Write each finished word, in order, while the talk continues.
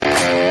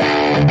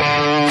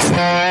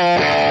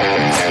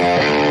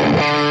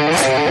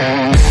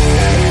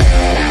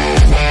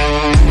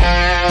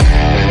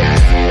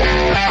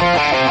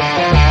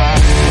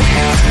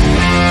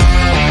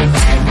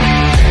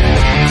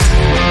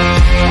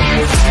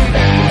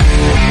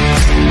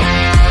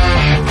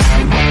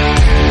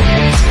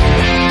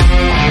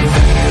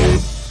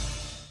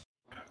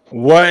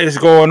What is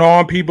going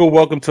on, people?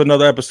 Welcome to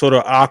another episode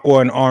of Aqua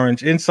and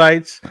Orange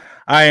Insights.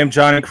 I am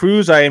Johnny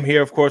Cruz. I am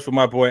here, of course, with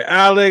my boy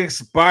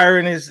Alex.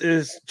 Byron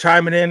is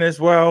chiming in as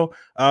well.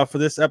 For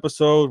this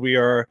episode, we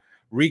are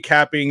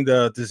recapping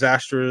the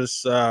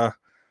disastrous,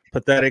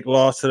 pathetic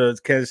loss to the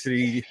Kansas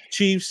City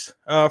Chiefs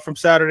from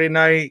Saturday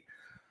night.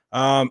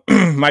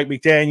 Mike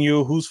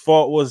McDaniel, whose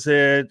fault was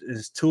it?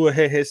 Is Tua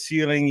hit his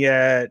ceiling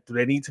yet? Do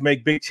they need to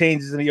make big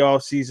changes in the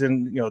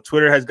offseason? You know,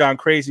 Twitter has gone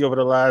crazy over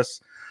the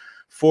last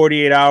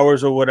 48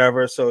 hours or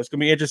whatever. So it's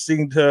gonna be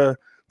interesting to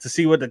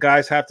see what the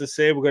guys have to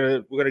say.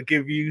 We're gonna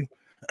give you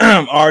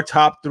our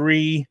top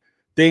 3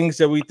 things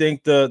that we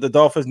think the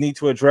Dolphins need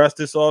to address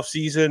this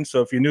offseason.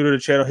 So if you're new to the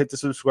channel, hit the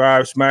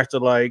subscribe, smash the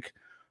like,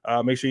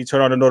 make sure you turn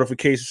on the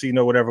notifications so you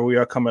know whenever we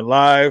are coming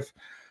live.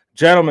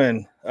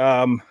 Gentlemen,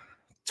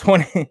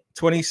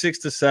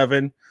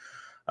 26-7.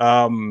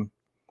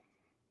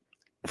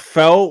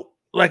 Felt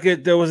like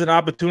there was an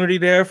opportunity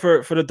there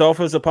for the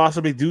Dolphins to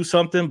possibly do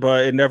something,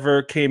 but it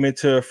never came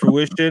into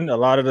fruition. A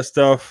lot of the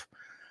stuff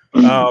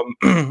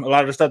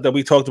that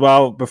we talked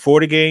about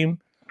before the game,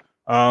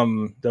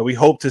 that we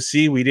hoped to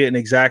see, we didn't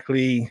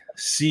exactly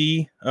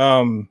see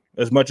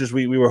as much as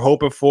we were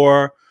hoping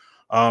for.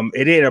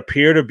 It didn't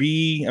appear to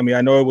be. I mean,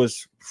 I know it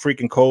was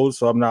freaking cold,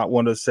 so I'm not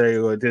one to say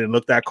it didn't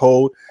look that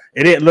cold.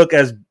 It didn't look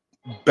as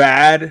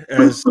bad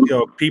as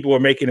people were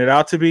making it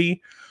out to be.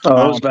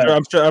 Oh, it was bad.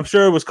 I'm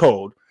sure it was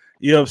cold.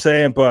 You know what I'm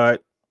saying?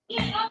 But,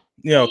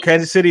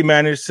 Kansas City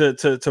managed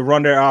to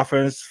run their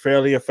offense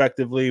fairly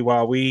effectively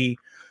while we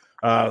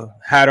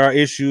had our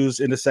issues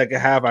in the second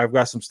half. I've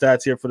got some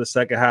stats here for the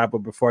second half,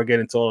 but before I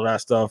get into all of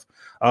that stuff,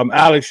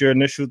 Alex, your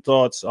initial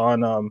thoughts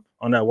on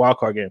that wild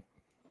card game?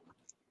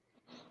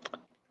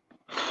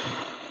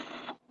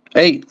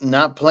 Hey,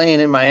 not playing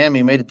in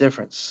Miami made a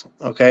difference.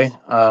 Okay,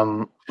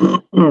 I'll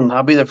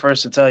be the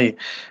first to tell you.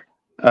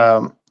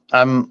 I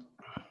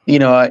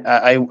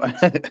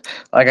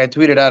like I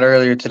tweeted out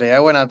earlier today. I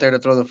went out there to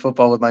throw the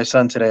football with my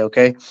son today.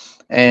 Okay,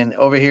 and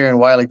over here in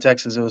Wiley,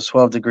 Texas, it was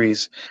 12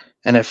 degrees,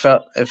 and it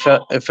felt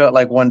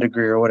like 1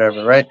 degree or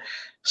whatever, right?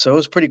 So it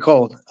was pretty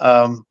cold.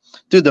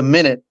 Dude, the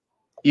minute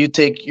you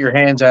take your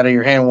hands out of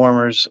your hand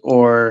warmers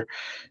or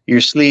your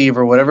sleeve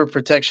or whatever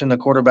protection the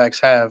quarterbacks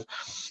have,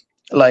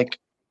 like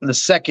the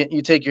second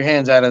you take your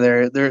hands out of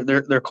there,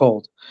 they're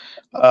cold.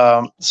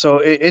 So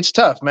it's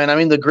tough, man. I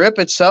mean, the grip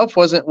itself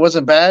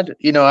wasn't bad.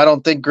 I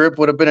don't think grip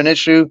would have been an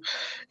issue.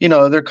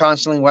 They're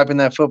constantly wiping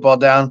that football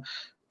down,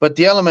 but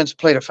the elements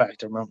played a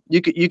factor, man.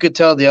 You could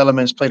tell the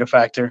elements played a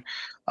factor.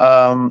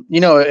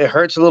 It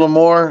hurts a little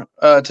more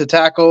to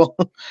tackle.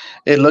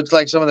 It looks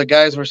like some of the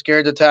guys were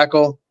scared to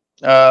tackle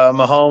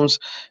Mahomes,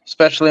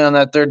 especially on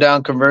that third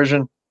down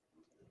conversion.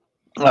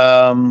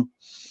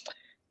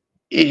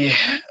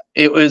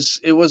 It was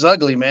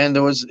ugly, man.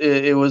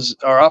 It was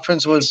our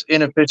offense was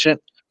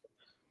inefficient.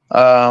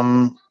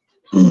 It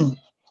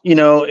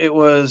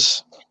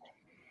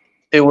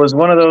was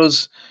one of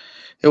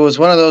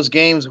those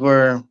games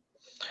where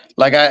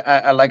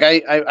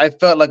I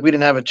felt like we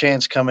didn't have a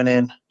chance coming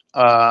in,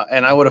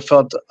 and I would have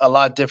felt a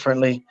lot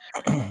differently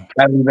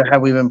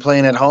had we been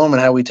playing at home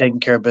and had we taken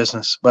care of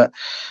business. But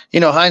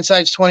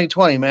hindsight's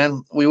 20/20,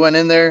 man. We went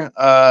in there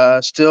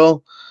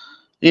still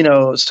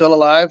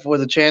alive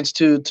with a chance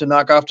to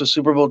knock off the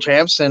Super Bowl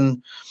champs,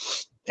 and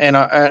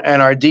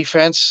our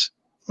defense,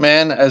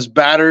 man, as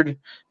battered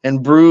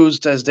and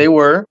bruised as they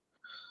were,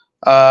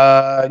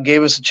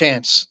 gave us a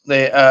chance.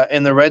 They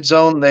in the red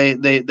zone,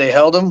 they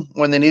held them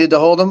when they needed to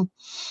hold them.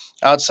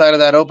 Outside of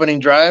that opening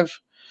drive,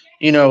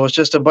 it was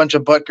just a bunch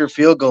of Butker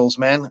field goals,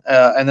 man.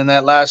 And then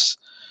that last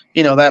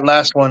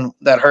one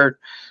that hurt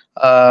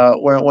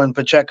when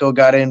Pacheco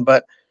got in,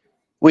 but.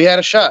 We had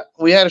a shot.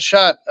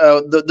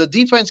 The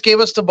defense gave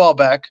us the ball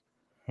back.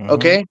 Mm-hmm.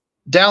 Okay,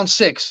 down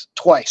 6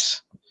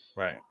 twice.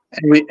 Right.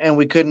 And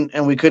we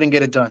couldn't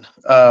get it done.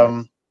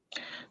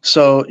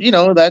 So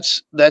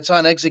that's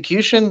on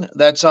execution.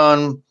 That's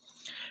on.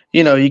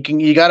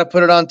 You got to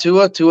put it on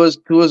Tua.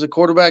 Tua's a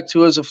quarterback.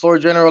 Tua's a floor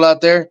general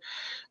out there.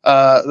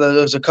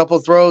 There's a couple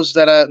throws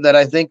that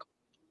I think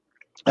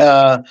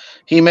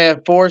he may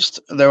have forced.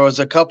 There was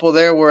a couple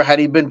there where had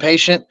he been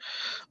patient.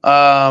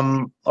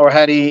 Or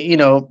had he,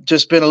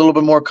 just been a little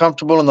bit more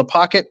comfortable in the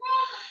pocket,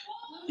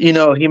 he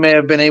may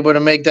have been able to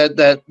make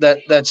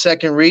that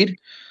second read.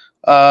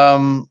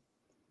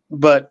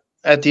 But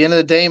at the end of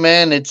the day,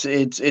 man, it's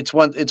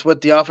what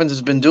the offense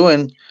has been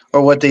doing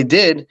or what they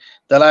did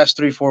the last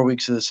 3-4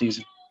 weeks of the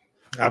season.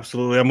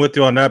 Absolutely, I'm with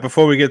you on that.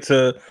 Before we get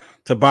to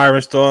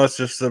Byron's thoughts,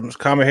 just some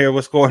comment here.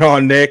 What's going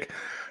on, Nick?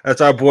 That's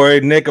our boy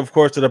Nick, of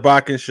course, to the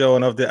Bakken show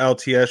and of the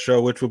LTS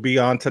show, which will be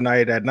on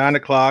tonight at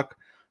 9:00.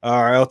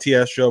 Our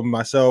LTS show,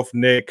 myself,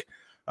 Nick,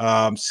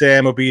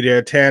 Sam will be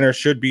there. Tanner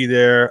should be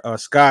there.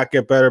 Scott,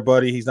 get better,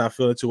 buddy. He's not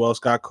feeling too well.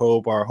 Scott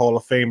Cope, our Hall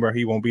of Famer,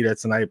 he won't be there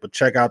tonight. But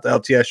check out the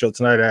LTS show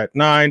tonight at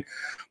 9.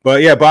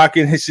 But yeah,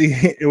 Bakken,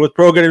 it was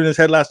programmed in his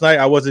head last night.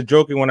 I wasn't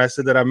joking when I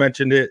said that. I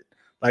mentioned it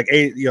like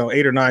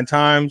 8 or 9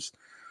 times.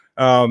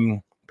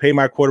 Pay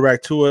my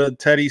quarterback Tua.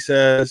 Teddy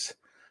says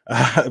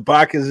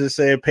Bach is just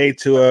saying pay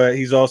Tua.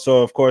 He's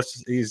also, of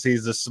course, he's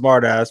a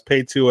smart ass.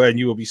 Pay Tua, and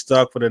you will be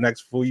stuck for the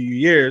next few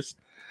years.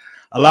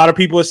 A lot of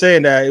people are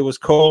saying that it was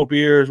cold,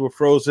 beers were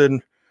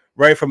frozen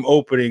right from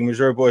opening.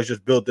 Missouri boys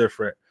just built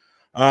different.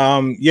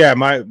 Yeah,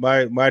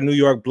 my New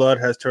York blood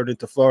has turned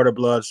into Florida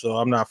blood, so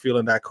I'm not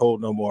feeling that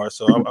cold no more.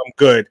 So I'm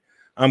good.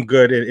 I'm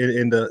good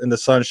in the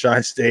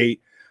Sunshine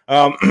State.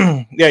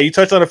 Yeah, you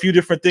touched on a few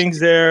different things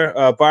there,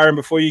 Byron.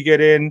 Before you get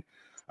in,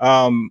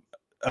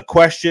 a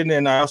question,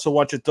 and I also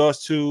want your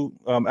thoughts too.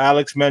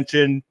 Alex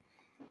mentioned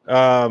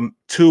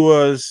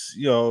Tua's,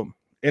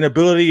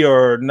 inability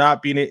or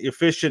not being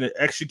efficient at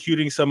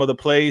executing some of the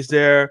plays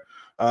there.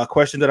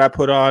 Question that I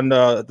put on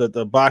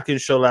the Bakken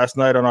show last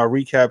night on our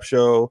recap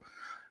show.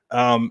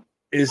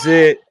 Is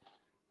it,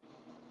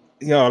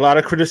 a lot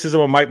of criticism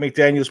of Mike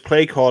McDaniel's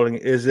play calling?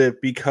 Is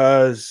it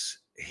because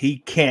he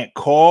can't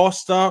call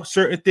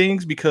certain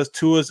things because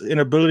Tua's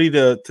inability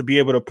to be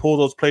able to pull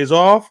those plays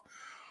off?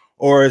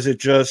 Or is it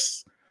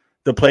just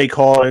the play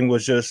calling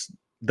was just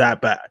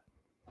that bad?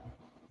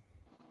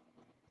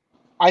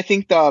 I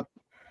think the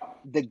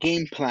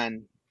game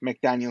plan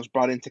McDaniels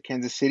brought into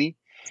Kansas City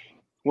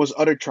was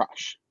utter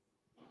trash.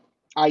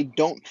 I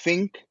don't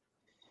think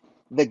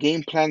the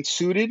game plan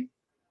suited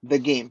the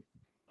game.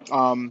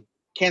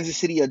 Kansas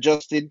City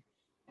adjusted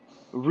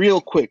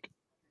real quick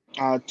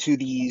to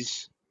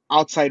these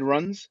outside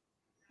runs,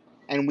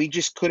 and we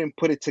just couldn't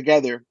put it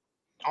together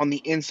on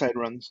the inside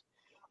runs.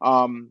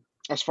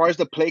 As far as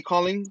the play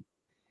calling,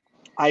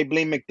 I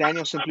blame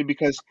McDaniel simply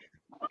because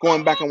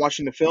going back and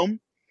watching the film,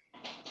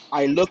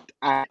 I looked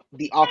at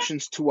the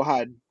options Tua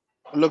had.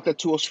 I looked at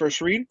Tua's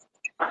first read,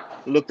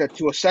 looked at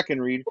Tua's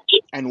second read,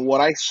 and what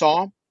I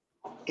saw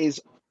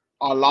is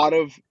a lot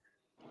of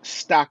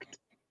stacked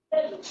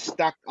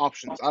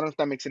options. I don't know if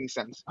that makes any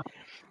sense.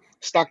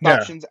 Stacked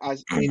options,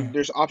 as in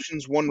there's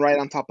options one right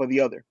on top of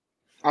the other.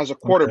 As a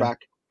quarterback,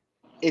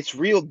 it's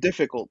real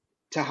difficult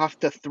to have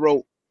to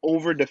throw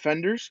over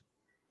defenders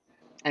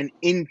and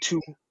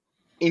into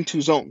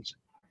zones.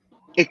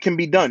 It can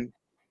be done,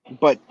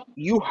 but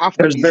you have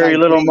to There's very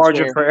design little plays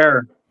margin where, for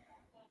error.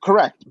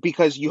 correct,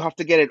 because you have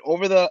to get it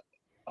over the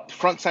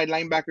front side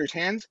linebacker's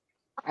hands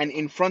and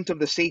in front of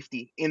the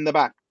safety in the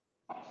back.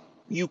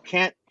 You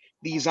can't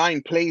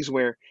design plays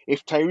where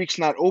if Tyreek's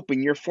not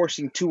open, you're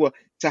forcing Tua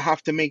to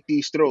have to make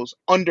these throws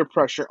under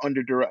pressure,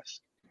 under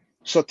duress.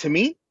 So to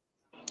me,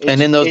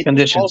 And in those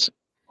conditions,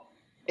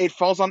 it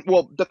falls on,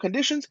 well, the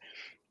conditions.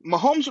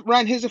 Mahomes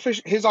ran his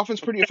offense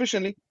pretty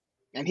efficiently,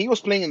 and he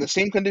was playing in the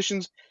same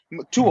conditions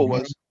Tua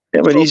was.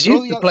 yeah, but So he's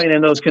used to playing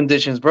in those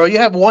conditions, bro. You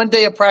have 1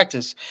 day of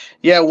practice.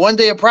 Yeah, 1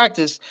 day of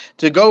practice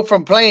to go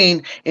from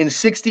playing in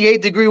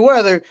 68-degree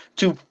weather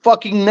to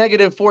fucking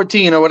negative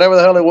 14 or whatever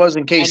the hell it was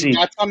in KC. And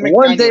that's on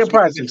 1 day McDaniels, of because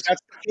practice. if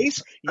that's the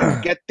case,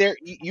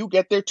 you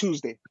get there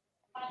Tuesday,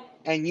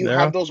 and you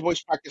have those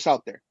boys practice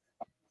out there.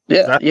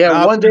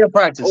 Yeah, 1 day of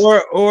practice.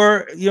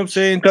 Or you know what I'm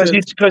saying? Because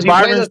you play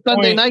the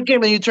Sunday point, night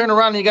game and you turn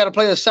around and you got to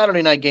play the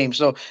Saturday night game.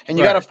 So, and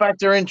you got to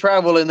factor in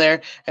travel in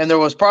there. And there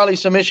was probably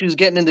some issues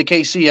getting into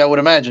KC, I would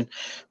imagine.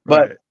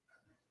 But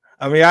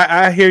I mean,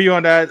 I hear you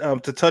on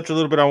that. To touch a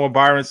little bit on what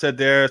Byron said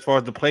there, as far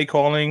as the play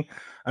calling,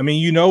 I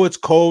mean, it's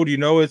cold,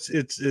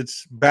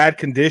 it's bad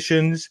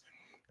conditions.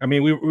 I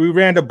mean, we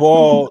ran the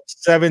ball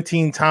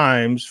 17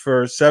 times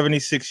for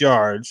 76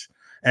 yards,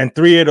 and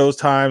 3 of those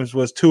times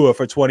was Tua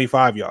for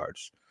 25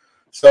 yards.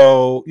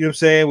 So, you know what I'm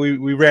saying?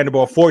 We ran the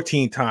ball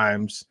 14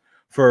 times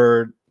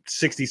for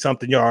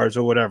 60-something yards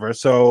or whatever.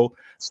 So,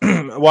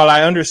 while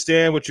I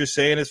understand what you're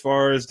saying as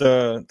far as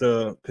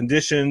the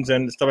conditions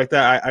and stuff like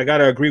that, I got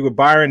to agree with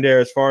Byron there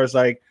as far as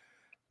like,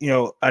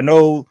 I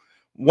know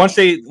once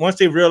they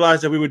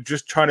realized that we were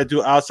just trying to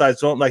do outside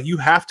zone, like you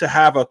have to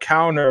have a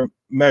counter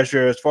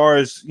measure as far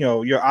as,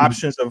 your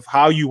options of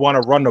how you want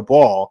to run the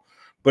ball,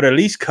 but at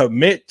least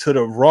commit to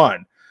the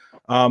run.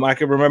 I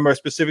can remember a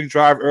specific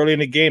drive early in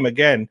the game.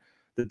 Again,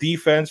 the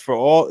defense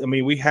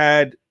we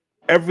had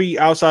every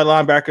outside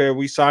linebacker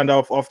we signed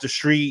off the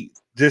street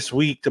this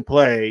week to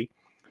play.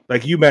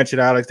 Like you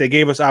mentioned, Alex, they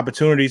gave us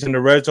opportunities in the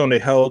red zone. They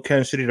held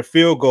Kansas City to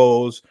field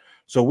goals.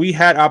 So we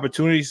had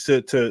opportunities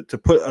to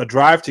put a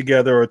drive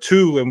together or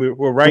two, and we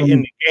were right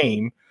in the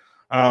game.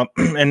 I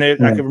can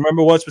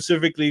remember one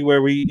specifically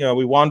where we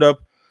wound up,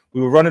 we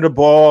were running the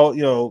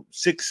ball,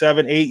 6,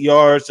 7, 8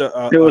 yards.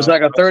 It was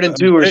like a 3rd and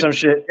 2 or some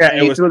shit. Yeah,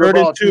 it was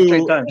 3rd and 2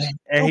 straight times.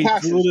 And he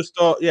threw the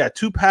stall. Yeah,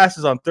 2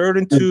 passes on 3rd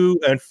and 2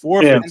 and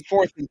 4th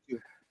and 2.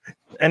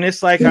 And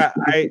it's like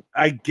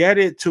I get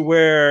it to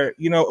where,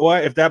 you know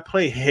what, if that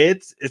play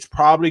hits, it's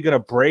probably gonna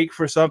break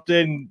for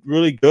something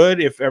really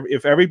good. If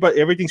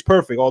everything's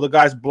perfect, all the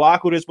guys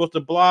block who they're supposed to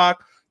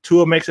block.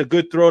 Tua makes a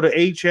good throw to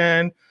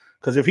HN,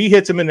 because if he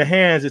hits him in the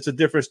hands, it's a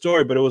different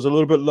story. But it was a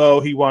little bit low.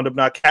 He wound up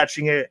not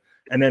catching it.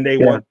 And then they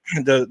won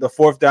the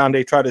 4th down.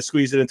 They tried to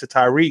squeeze it into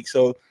Tyreek.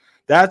 So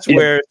that's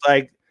where it's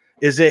like,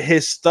 is it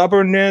his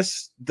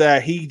stubbornness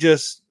that he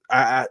just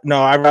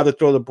no, I'd rather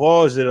throw the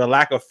ball? Is it a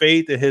lack of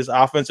faith in his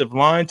offensive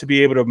line to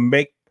be able to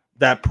make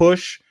that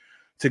push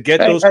to get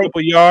those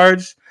couple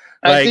yards?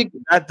 Like think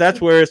that's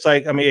where it's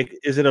like, I mean,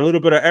 is it a little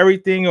bit of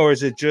everything, or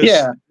is it just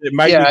yeah,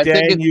 Mike I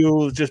think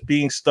McDaniel just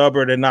being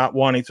stubborn and not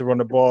wanting to run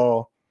the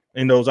ball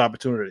in those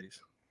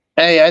opportunities?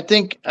 Hey, I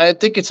think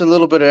it's a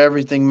little bit of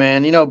everything,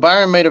 man. You know,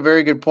 Byron made a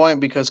very good point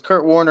because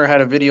Kurt Warner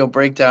had a video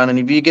breakdown, and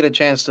if you get a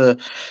chance to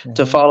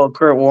follow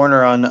Kurt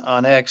Warner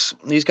on X,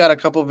 he's got a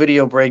couple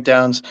video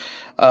breakdowns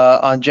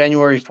on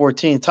January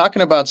 14th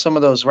talking about some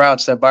of those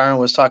routes that Byron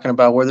was talking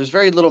about, where there's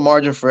very little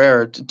margin for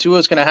error.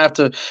 Tua's going to have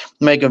to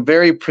make a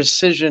very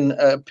precision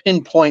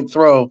pinpoint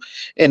throw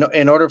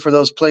in order for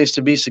those plays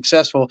to be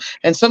successful,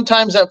 and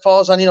sometimes that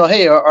falls on,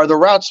 hey, are the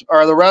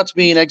routes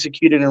being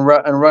executed and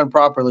run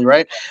properly,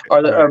 right?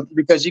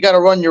 Because you got to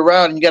run your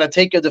route and you got to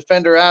take your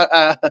defender out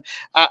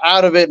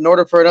of it in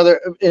order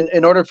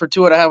for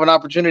Tua to have an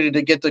opportunity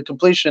to get the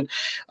completion.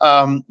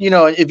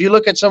 If you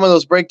look at some of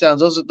those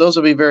breakdowns, those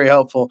will be very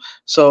helpful.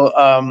 So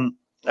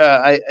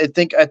I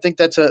think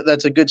that's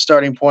a good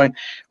starting point.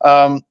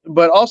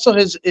 But also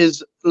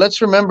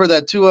let's remember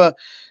that Tua,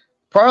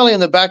 probably in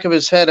the back of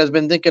his head, has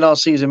been thinking all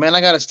season, man,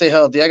 I got to stay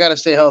healthy. I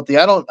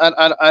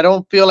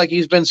don't feel like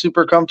he's been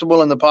super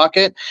comfortable in the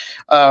pocket.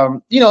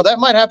 That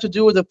might have to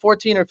do with the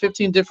 14 or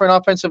 15 different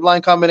offensive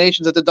line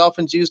combinations that the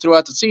Dolphins used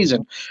throughout the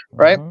season,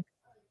 right?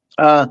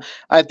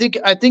 I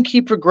think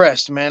he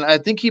progressed, man. I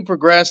think he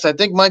progressed. I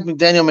think Mike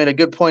McDaniel made a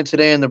good point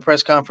today in the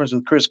press conference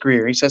with Chris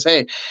Greer. He says,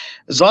 "Hey,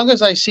 as long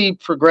as I see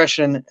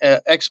progression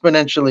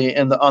exponentially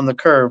on the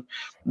curve,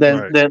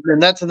 then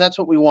that's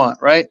what we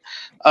want, right?"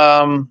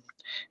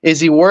 Is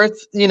he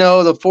worth,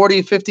 the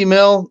 40, 50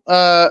 mil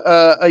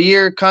a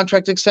year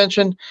contract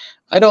extension?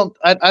 I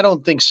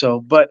don't think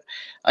so. But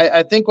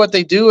I think what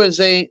they do is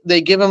they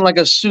give him like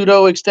a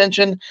pseudo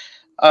extension,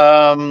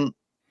 play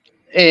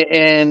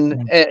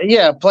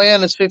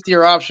on his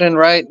 5th-year option,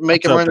 right?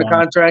 Make him earn the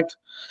contract.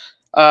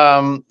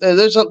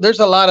 There's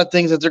a lot of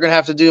things that they're gonna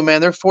have to do,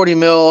 man. They're 40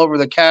 mil over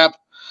the cap.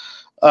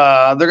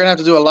 They're gonna have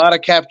to do a lot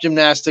of cap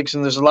gymnastics,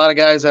 and there's a lot of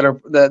guys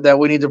that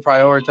we need to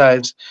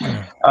prioritize.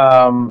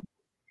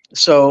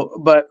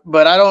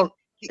 But I don't.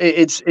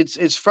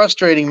 It's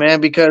frustrating,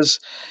 man, because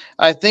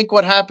I think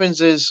what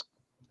happens is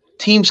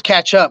teams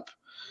catch up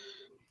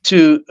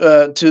to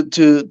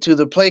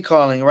the play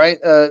calling, right?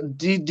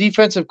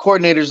 Defensive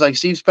coordinators like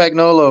Steve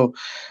Spagnuolo,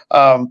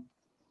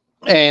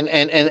 and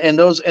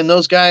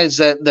those guys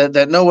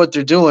that know what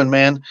they're doing,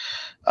 man.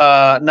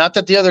 Not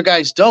that the other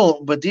guys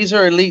don't, but these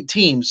are elite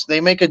teams.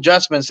 They make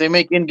adjustments. They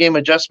make in-game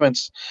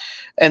adjustments.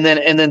 And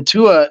then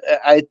Tua,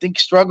 I think,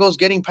 struggles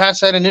getting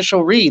past that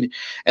initial read.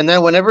 And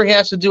then whenever he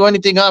has to do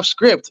anything off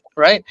script,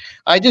 right?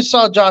 I just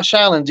saw Josh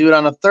Allen do it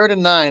on a 3rd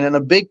and 9 and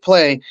a big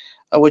play,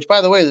 which, by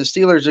the way, the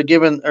Steelers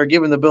are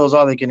giving the Bills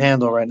all they can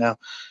handle right now.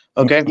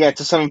 Okay? Yeah, it's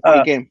a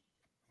 7-point game.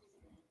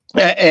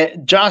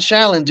 Josh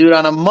Allen, dude,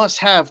 on a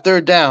must-have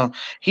 3rd down,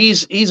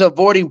 he's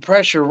avoiding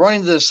pressure,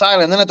 running to the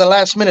sideline, and then at the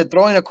last minute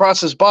throwing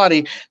across his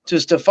body to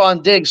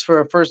Stephon Diggs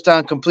for a 1st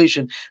down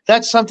completion.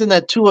 That's something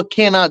that Tua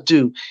cannot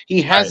do.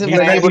 He hasn't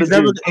been able to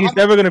do. He's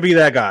never going to be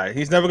that guy.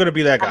 He's never going to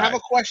be that guy. I have a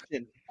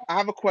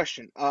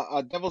question.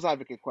 A devil's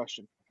advocate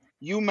question.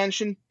 You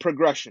mentioned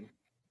progression.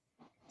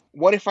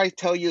 What if I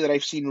tell you that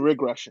I've seen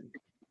regression?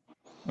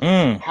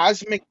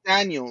 Has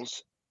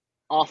McDaniel's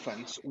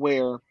offense,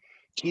 where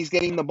he's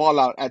getting the ball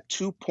out at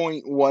 2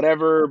 point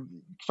whatever,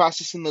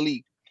 fastest in the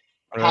league,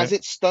 has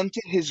it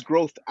stunted his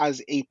growth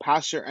as a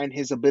passer and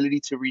his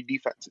ability to read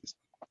defenses?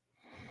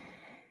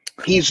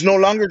 He's no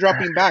longer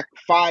dropping back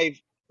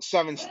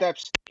 5-7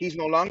 steps. He's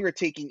no longer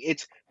taking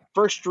its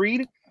first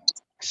read,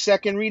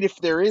 second read if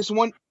there is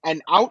one,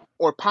 and out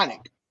or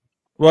panic.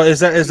 Well, is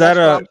that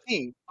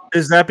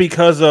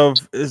because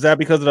of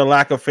the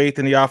lack of faith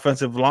in the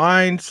offensive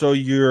line? So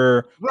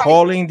you're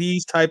calling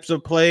these types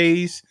of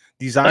plays,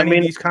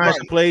 designing these kinds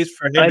of plays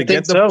for him to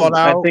get the ball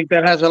out? I think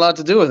that has a lot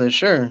to do with it.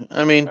 Sure.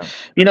 I mean,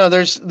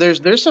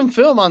 there's some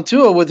film on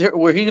Tua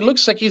where he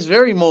looks like he's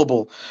very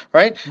mobile,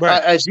 right?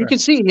 As you can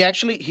see,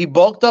 he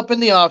bulked up in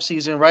the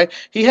offseason, right?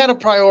 He had a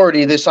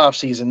priority this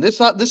offseason. This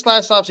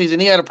last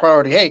offseason, he had a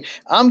priority. Hey,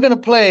 I'm going to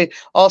play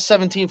all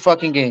 17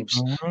 fucking games,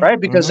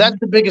 right? Because that's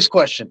the biggest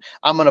question.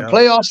 I'm going to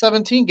play all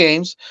 17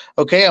 games.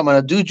 Okay, I'm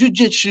going to do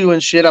jujitsu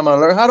and shit. I'm going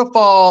to learn how to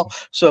fall.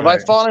 So if I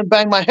fall and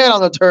bang my head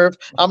on the turf,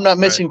 I'm not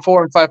missing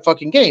 4 and 5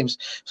 fucking games.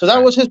 So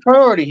that was his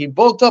priority. He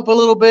bulked up a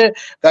little bit,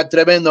 got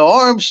tremendo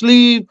arm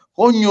sleeve,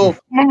 coño,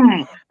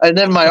 and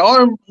then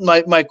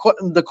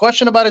the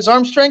question about his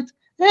arm strength,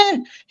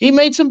 he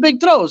made some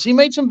big throws. He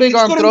made some big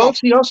arm throws.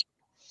 He also,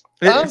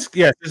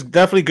 it's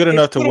definitely good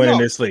enough to win in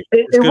this league.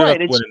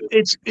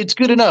 It's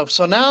good enough.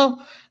 So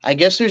now I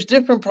guess there's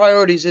different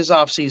priorities this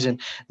offseason.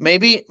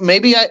 Maybe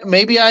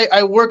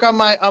I work on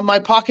my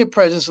pocket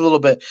presence a little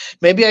bit.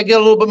 Maybe I get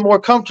a little bit more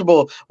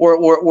comfortable where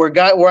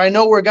I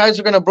know where guys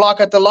are going to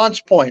block at the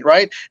launch point,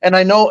 right? And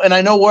I know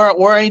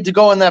where I need to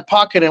go in that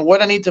pocket and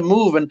what I need to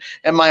move and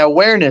my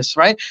awareness,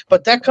 right?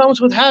 But that comes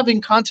with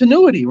having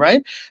continuity,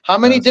 right? How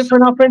many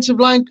different offensive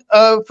line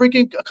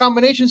freaking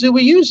combinations did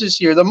we use this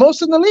year? The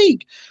most in the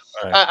league.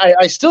 Right.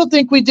 I still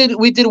think we did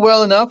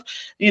well enough.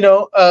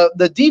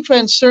 The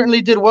defense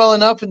certainly did well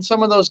enough in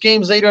some of those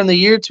games later in the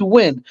year to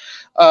win.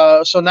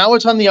 So now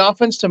it's on the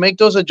offense to make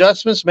those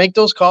adjustments, make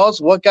those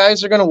calls. What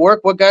guys are going to work,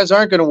 what guys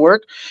aren't going to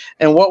work,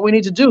 and what we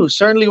need to do.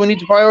 Certainly, we need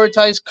to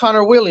prioritize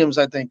Connor Williams.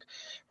 I think,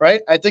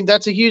 right? I think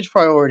that's a huge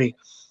priority.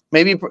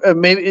 Maybe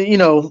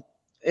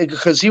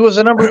because he was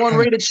the number one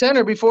rated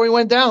center before he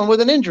went down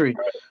with an injury.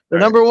 The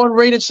number one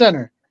rated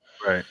center.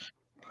 Right.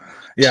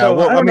 Yeah, so,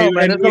 well, I don't know, mean,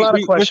 man. There's a lot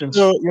of questions.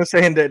 You're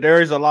saying that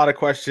there is a lot of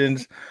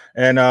questions,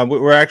 and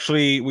we're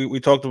actually we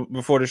talked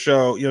before the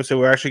show. So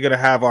we're actually going to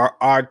have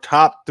our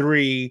top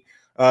 3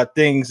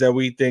 things that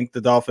we think the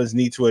Dolphins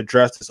need to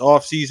address this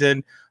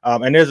offseason.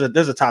 And there's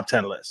a top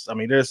 10 list. I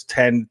mean, there's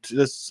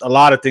a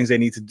lot of things they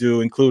need to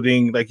do,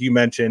 including, like you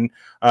mentioned,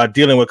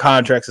 dealing with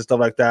contracts and stuff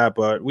like that.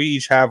 But we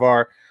each have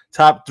our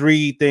top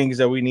 3 things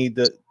that we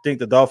think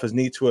the Dolphins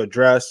need to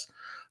address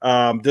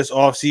this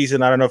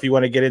offseason. I don't know if you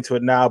want to get into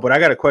it now, but I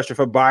got a question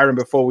for Byron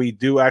before we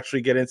do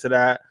actually get into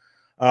that.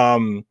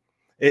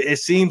 It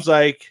seems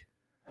like,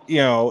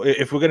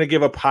 if we're going to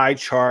give a pie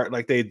chart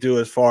like they do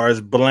as far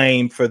as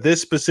blame for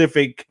this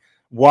specific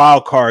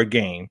wild card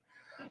game,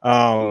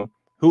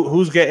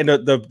 who's getting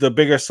the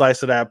bigger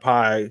slice of that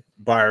pie,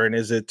 Byron?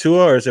 Is it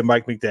Tua or is it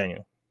Mike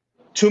McDaniel?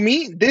 To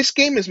me, this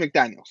game is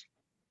McDaniel's.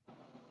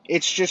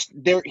 It's just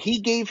he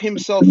gave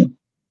himself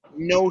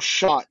no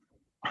shot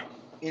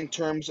in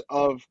terms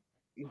of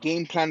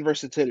game plan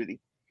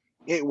versatility.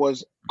 It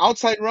was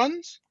outside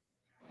runs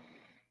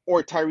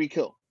or Tyreek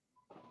Hill.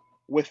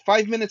 With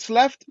 5 minutes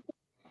left,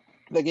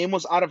 the game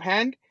was out of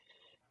hand.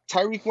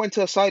 Tyreek went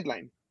to a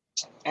sideline,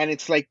 and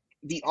it's like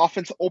the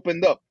offense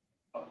opened up.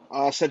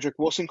 Cedric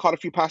Wilson caught a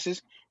few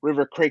passes.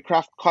 River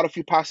Craycraft caught a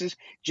few passes.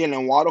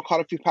 Jalen Waddle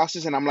caught a few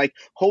passes, and I'm like,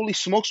 holy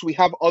smokes, we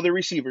have other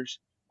receivers.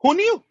 Who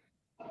knew?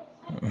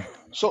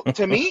 So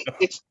to me,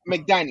 it's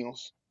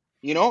McDaniel's.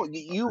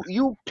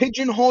 You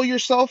pigeonhole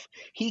yourself.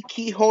 He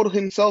keyholed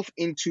himself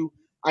into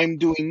I'm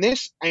doing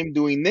this, I'm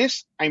doing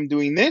this, I'm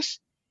doing this.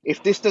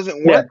 If this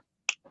doesn't work,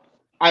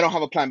 I don't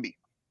have a plan B.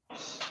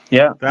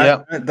 Yeah,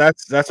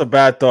 that's a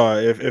bad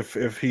thought.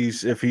 If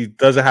he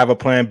doesn't have a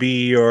plan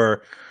B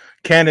or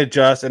can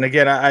adjust. And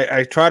again,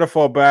 I try to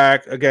fall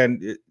back.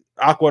 Again,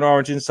 Aqua and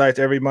Orange Insights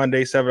every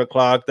Monday,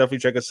 7:00. Definitely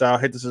check us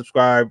out. Hit the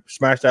subscribe,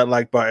 smash that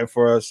like button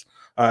for us.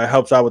 It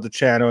helps out with the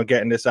channel and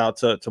getting this out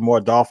to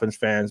more Dolphins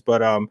fans.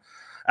 But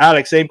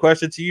Alex, same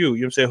question to you.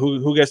 You know what I'm saying?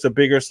 Who gets the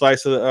bigger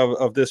slice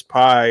of this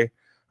pie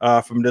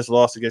from this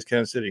loss against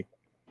Kansas City?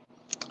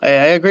 I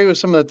agree with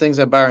some of the things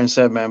that Byron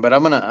said, man. But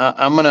I'm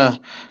gonna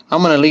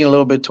lean a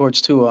little bit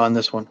towards Tua on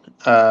this one.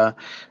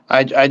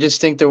 I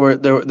just think there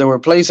were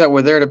plays that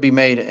were there to be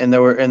made, and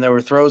there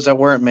were throws that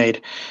weren't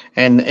made,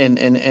 and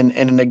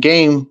in the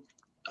game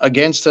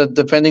against the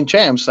defending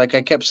champs, like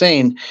I kept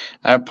saying,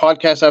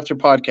 podcast after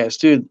podcast,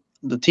 dude.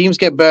 The teams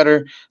get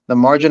better, the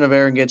margin of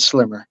error gets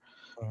slimmer,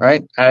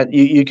 right?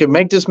 You can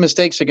make these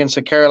mistakes against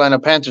the Carolina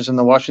Panthers and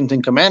the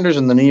Washington Commanders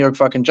and the New York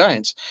fucking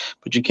Giants,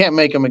 but you can't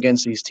make them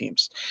against these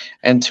teams.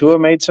 And Tua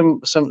made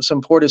some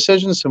poor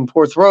decisions, some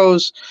poor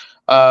throws,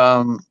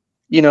 because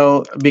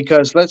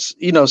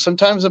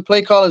sometimes the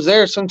play call is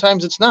there,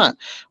 sometimes it's not.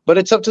 But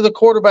it's up to the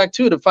quarterback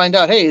too to find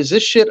out, hey, is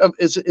this shit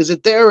is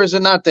it there or is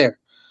it not there?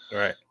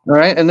 Right. All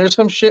right. And there's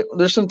some shit.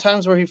 There's some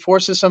times where he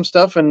forces some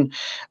stuff, and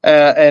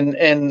I'm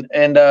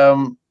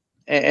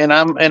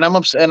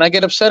upset, and I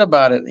get upset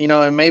about it.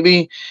 And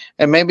maybe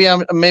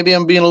I'm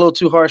being a little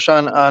too harsh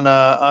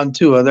on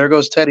Tua. There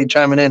goes Teddy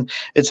chiming in.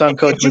 It's on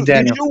Coach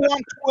McDaniel. Did you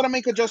want Tua to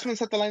make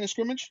adjustments at the line of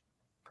scrimmage?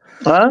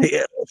 Huh?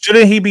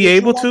 Shouldn't he be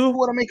able to?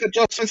 Tua to make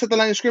adjustments at the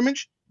line of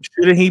scrimmage?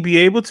 Shouldn't he be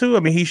able to?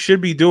 I mean, he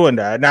should be doing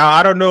that. Now,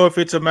 I don't know if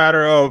it's a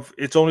matter of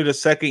it's only the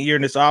second year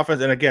in this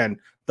offense, and again.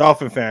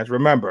 Dolphin fans,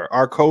 remember,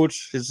 our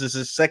coach, this is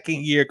his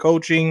second year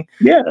coaching.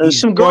 Yeah, there's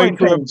some going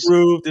to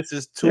improve. This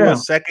is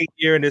Tua's second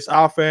year in this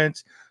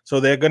offense.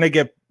 So they're going to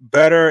get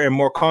better and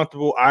more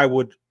comfortable. I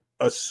would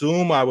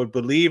assume, I would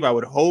believe, I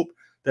would hope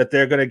that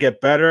they're going to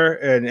get better.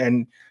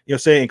 And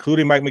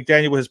including Mike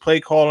McDaniel with his play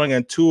calling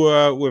and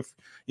Tua with,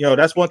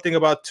 that's one thing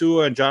about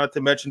Tua. And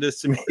Jonathan mentioned this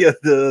to me the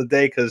other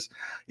day because,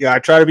 I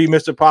try to be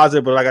Mr.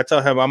 Positive, but like I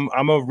tell him,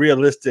 I'm a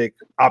realistic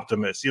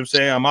optimist. You know what I'm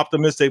saying? I'm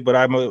optimistic, but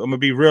I'm going to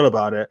be real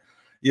about it.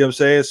 You know what I'm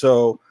saying?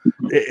 So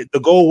the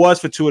goal was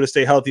for Tua to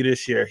stay healthy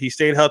this year. He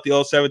stayed healthy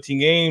all 17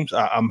 games.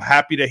 I'm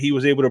happy that he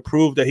was able to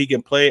prove that he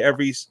can play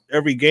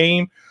every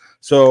game.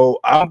 So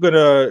I'm going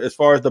to, as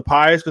far as the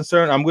pie is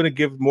concerned, I'm going to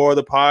give more of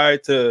the pie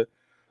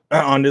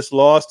on this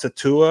loss to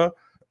Tua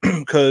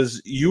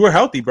because you were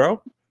healthy, bro.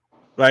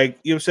 Like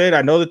you were saying,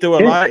 I know that there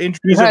were a lot of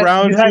injuries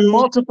around you. You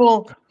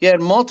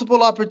had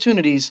multiple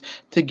opportunities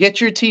to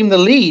get your team the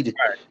lead.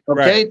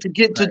 Right,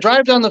 to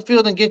drive down the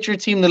field and get your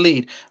team the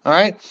lead. All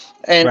right.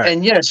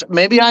 And yes,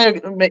 maybe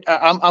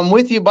I'm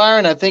with you,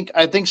 Byron. I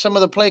think some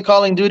of the play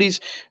calling duties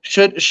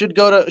should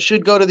go to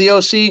the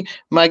OC.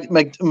 Mike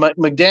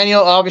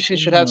McDaniel obviously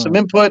should have some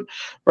input,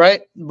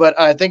 right? But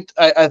I think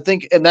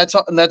and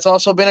that's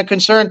also been a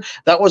concern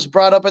that was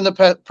brought up in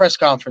the press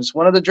conference.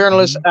 One of the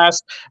journalists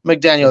asked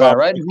McDaniel that,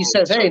 right? And he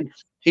says, "Hey,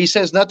 He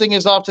says nothing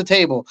is off the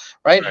table,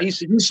 right? Right.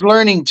 He's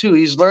learning too.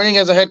 He's learning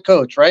as a head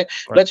coach, right?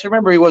 Let's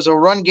remember he was a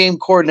run game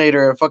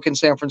coordinator at fucking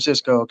San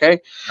Francisco, okay?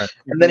 Right.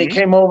 And then he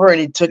came over and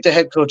he took the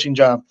head coaching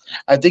job.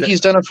 I think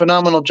he's done a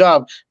phenomenal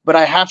job. But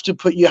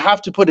you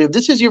have to put if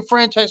this is your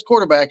franchise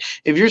quarterback,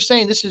 if you're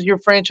saying this is your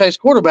franchise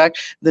quarterback,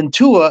 then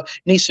Tua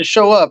needs to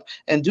show up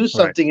and do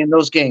something in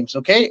those games,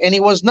 okay? And he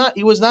was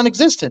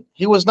non-existent.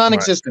 He was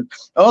non-existent.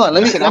 Hold on,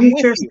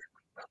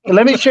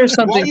 let me share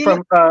something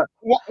from. While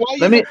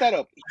you look that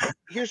up,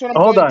 here's what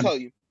I'm going to tell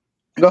you.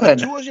 Go ahead.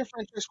 Tua's your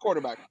franchise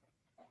quarterback.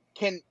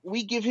 Can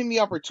we give him the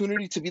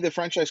opportunity to be the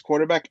franchise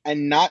quarterback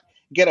and not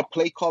get a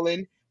play call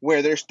in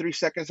where there's 3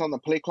 seconds on the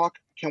play clock?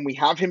 Can we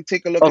have him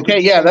take a look? Okay,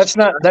 yeah, that's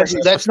not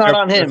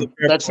on him.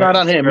 That's not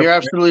on him. You're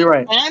absolutely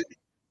right.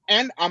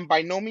 And I'm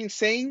by no means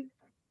saying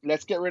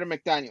let's get rid of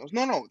McDaniels.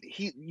 No.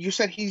 You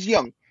said he's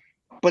young,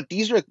 but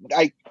these are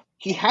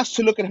he has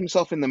to look at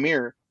himself in the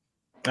mirror.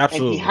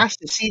 Absolutely. And he has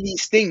to see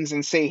these things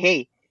and say,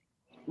 hey,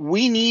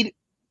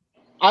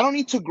 I don't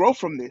need to grow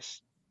from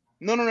this.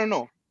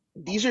 No.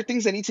 These are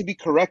things that need to be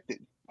corrected.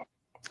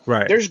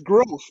 Right. There's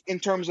growth in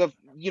terms of,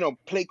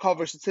 play call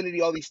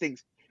versatility, all these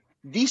things.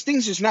 These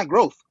things is not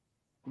growth.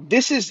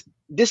 This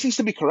needs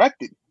to be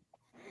corrected.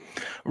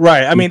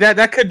 Right. I mean,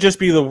 that could just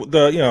be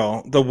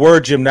the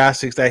word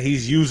gymnastics that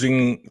he's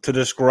using to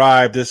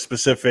describe this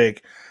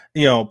specific,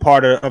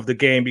 part of the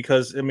game,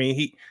 because I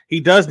mean, he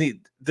does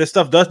need this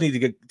stuff does need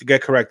to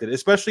get corrected,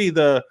 especially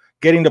the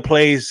getting the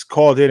plays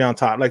called in on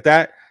top like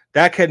that.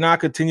 That cannot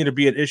continue to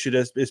be an issue.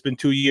 It's been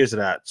 2 years of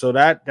that. So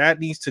that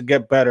needs to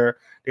get better.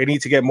 They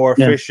need to get more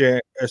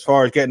efficient as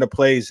far as getting the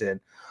plays in.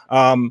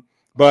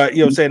 But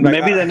saying like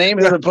maybe the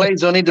names of the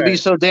plays don't need to be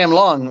so damn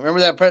long. Remember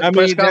that press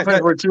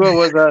conference where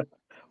Tua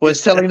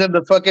was telling them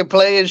to fucking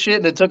play and shit,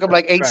 and it took him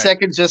like 8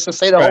 seconds just to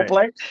say the whole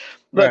play.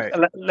 Look,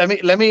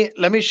 let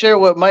me share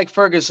what Mike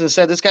Ferguson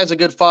said. This guy's a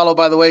good follow,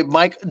 by the way.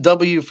 Mike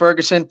W.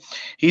 Ferguson.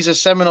 He's a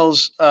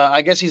Seminoles.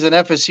 I guess he's an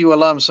FSU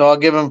alum, so I'll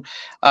give him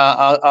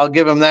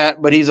that.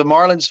 But he's a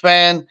Marlins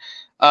fan.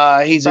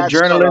 He's a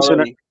journalist.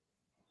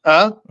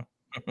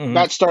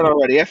 Bad start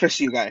already.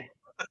 FSU guy.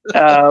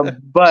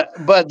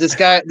 But this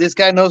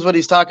guy knows what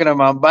he's talking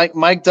about.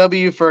 Mike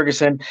W.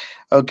 Ferguson.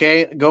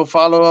 Okay, go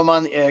follow him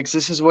on the X.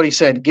 This is what he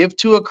said. Give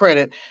Tua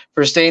credit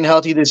for staying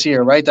healthy this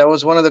year, right? That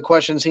was one of the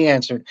questions he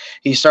answered.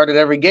 He started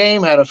every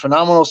game, had a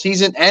phenomenal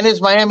season, and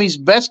is Miami's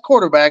best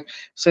quarterback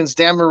since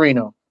Dan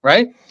Marino,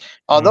 right?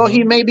 Although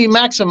he maybe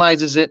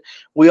maximizes it,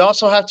 we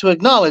also have to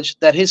acknowledge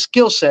that his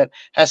skill set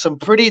has some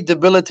pretty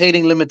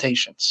debilitating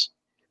limitations.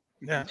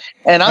 Yeah.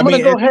 And I'm going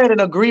to go ahead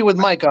and agree with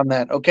Mike on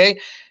that, okay?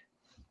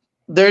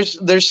 There's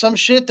some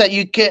shit that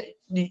you can't.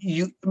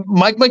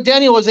 Mike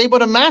McDaniel was able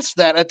to mask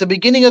that at the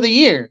beginning of the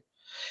year.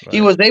 Right.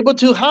 He was able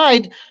to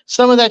hide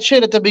some of that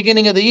shit at the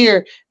beginning of the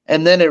year,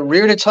 and then it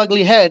reared its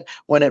ugly head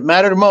when it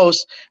mattered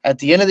most at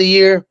the end of the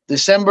year,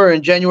 December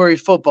and January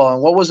football.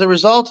 And what was the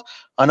result?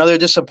 Another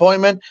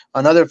disappointment,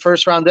 another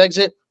first-round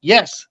exit.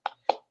 Yes,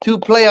 2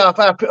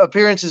 playoff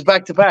appearances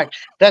back-to-back.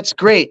 That's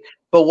great.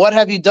 But what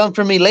have you done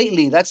for me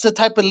lately? That's the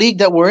type of league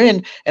that we're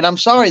in. And I'm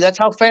sorry, that's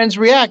how fans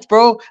react,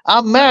 bro.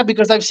 I'm mad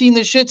because I've seen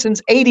this shit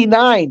since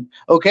 89,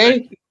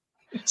 okay?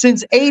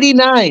 Since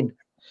 89.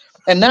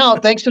 And now,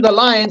 thanks to the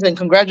Lions, and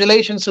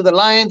congratulations to the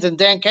Lions and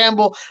Dan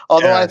Campbell,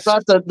 although I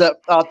thought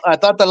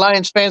the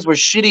Lions fans were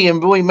shitty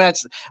and booing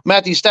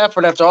Matthew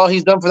Stafford after all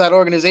he's done for that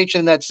organization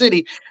in that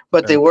city,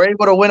 but they were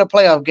able to win a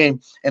playoff game.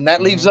 And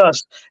that leaves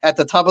us at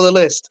the top of the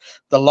list.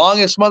 The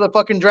longest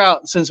motherfucking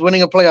drought since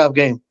winning a playoff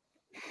game.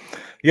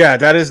 Yeah,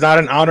 that is not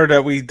an honor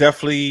that we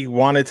definitely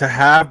wanted to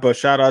have, but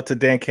shout out to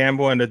Dan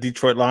Campbell and the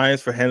Detroit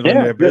Lions for handling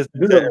their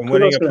business and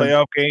winning a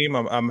playoff game.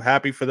 I'm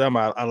happy for them.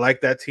 I like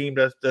that team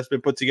that's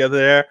been put together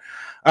there.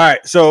 All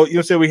right, so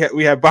you'll say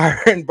we have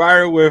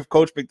Byron with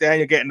Coach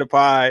McDaniel getting the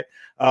pie.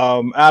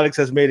 Alex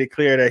has made it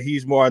clear that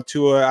he's more on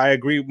Tua. I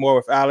agree more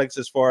with Alex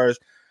as far as,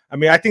 I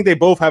mean, I think they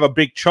both have a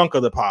big chunk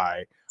of the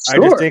pie.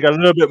 Sure. I just think a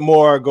little bit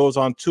more goes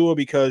on Tua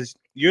because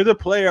you're the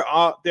player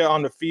out there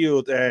on the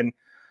field, and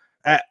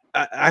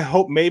I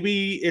hope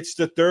maybe it's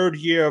the third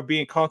year of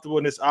being comfortable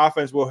in this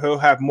offense where he'll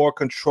have more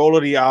control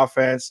of the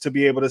offense to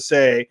be able to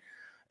say,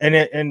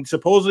 and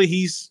supposedly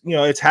he's,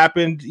 it's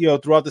happened,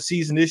 throughout the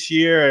season this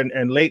year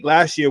and late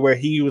last year where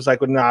he was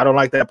like, well, no, I don't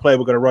like that play.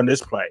 We're going to run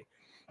this play.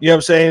 You know what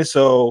I'm saying?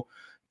 So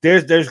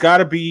there's got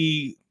to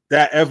be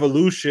that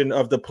evolution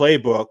of the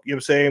playbook, you know what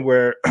I'm saying,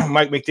 where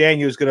Mike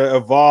McDaniel is going to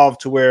evolve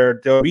to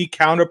where there'll be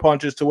counter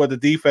punches to what the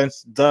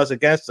defense does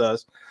against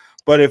us.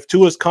 But if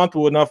Tua's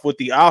comfortable enough with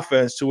the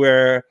offense to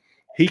where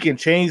he can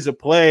change the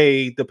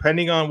play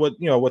depending on what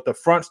the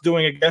front's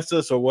doing against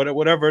us or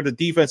whatever the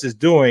defense is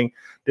doing,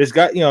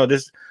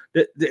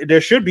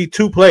 there should be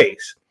 2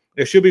 plays.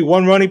 There should be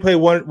one running play,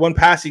 one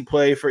passing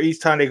play for each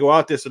time they go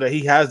out there so that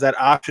he has that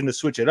option to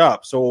switch it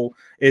up. So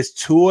is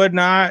Tua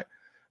not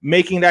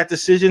making that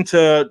decision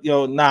to,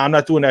 I'm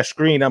not doing that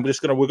screen.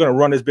 We're gonna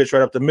run this bitch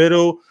right up the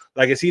middle.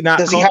 Like, is he not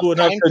comfortable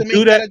enough to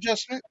do that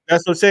adjustment?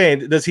 That's what I'm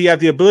saying. Does he have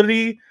the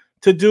ability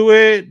to do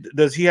it?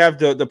 Does he have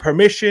the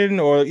permission,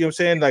 or you know what I'm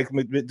saying? Like,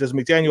 does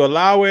McDaniel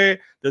allow it?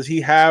 Does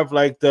he have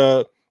like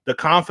the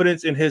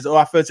confidence in his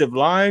offensive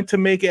line to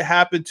make it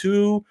happen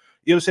too?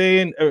 You know what I'm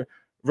saying?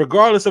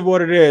 Regardless of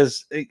what it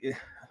is,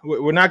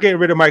 we're not getting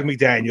rid of Mike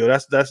McDaniel.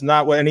 That's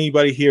not what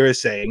anybody here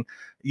is saying.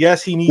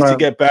 Yes, he needs to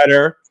get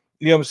better.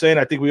 You know what I'm saying?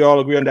 I think we all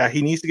agree on that.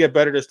 He needs to get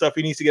better. There's stuff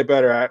he needs to get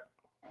better at.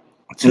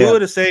 Tua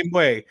the same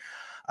way.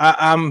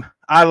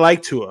 I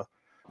like Tua.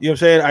 You know what I'm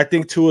saying? I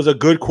think Tua's a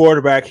good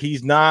quarterback.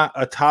 He's not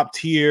a top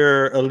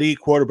tier elite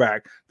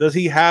quarterback. Does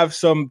he have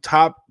some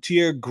top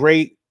tier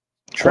great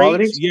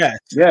traits?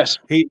 Yes.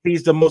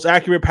 He's the most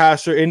accurate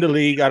passer in the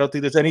league. I don't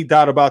think there's any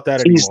doubt about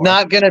that anymore. He's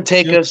not going to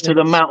take us to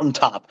the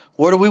mountaintop.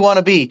 Where do we want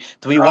to be?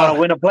 Do we want to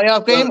win a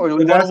playoff game, or do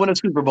we want to win a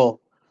Super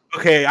Bowl?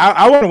 Okay,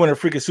 I want to win a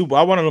freaking Super Bowl.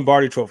 I want a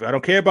Lombardi trophy. I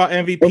don't care about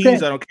MVPs. Okay.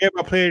 I don't care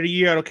about Player of the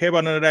Year. I don't care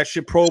about none of that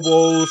shit. Pro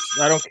Bowls.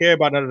 I don't care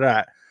about none of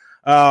that.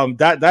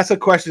 That's a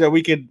question that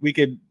we could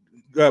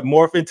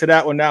morph into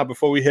that one now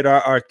before we hit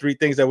our three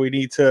things that we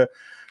need to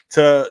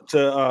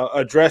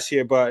address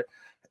here. But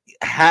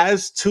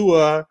has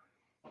Tua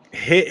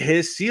hit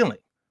his ceiling?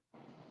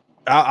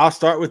 I'll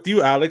start with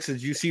you, Alex,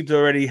 as you seem to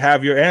already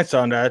have your answer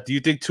on that. Do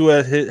you think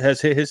Tua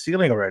has hit his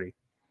ceiling already?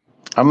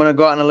 I'm going to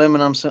go out on a limb,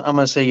 and I'm going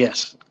to say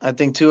yes. I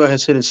think Tua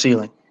has hit his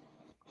ceiling.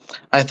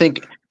 I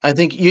think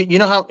you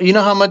know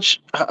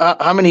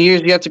how many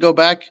years you have to go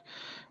back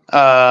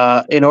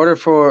in order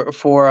for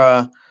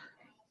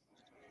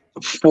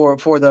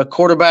the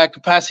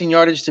quarterback passing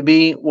yardage to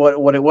be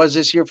what it was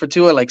this year for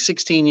Tua, like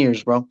 16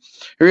 years, bro.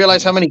 You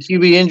realize how many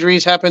QB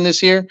injuries happened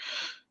this year?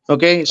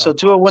 Okay, so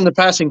Tua won the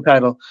passing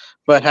title,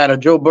 but had a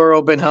Joe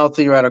Burrow been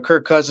healthy, or had a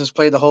Kirk Cousins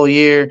played the whole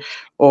year,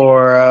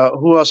 or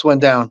who else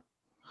went down?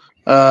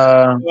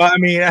 Well, I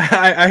mean,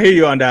 I hear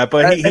you on that,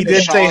 but he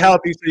did stay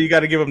healthy, so you got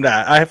to give him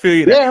that. I feel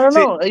you. Yeah, I don't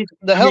know.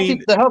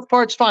 The health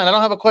part's fine. I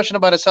don't have a question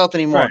about his health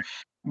anymore. Right.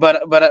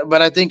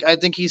 But I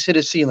think he's hit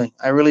his ceiling.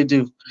 I really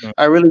do.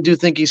 I really do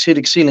think he's hit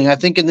his ceiling. I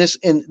think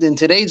in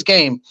today's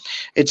game,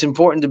 it's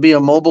important to be a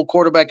mobile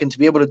quarterback and to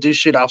be able to do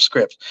shit off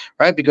script,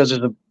 right? Because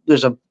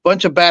there's a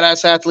bunch of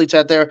badass athletes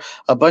out there,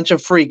 a bunch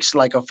of freaks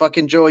like a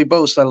fucking Joey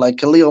Bosa, like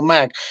Khalil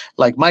Mack,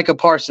 like Micah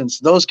Parsons.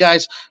 Those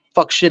guys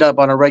fuck shit up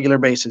on a regular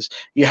basis.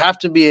 You have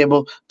to be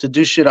able to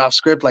do shit off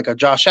script, like a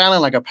Josh Allen,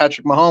 like a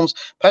Patrick Mahomes.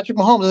 Patrick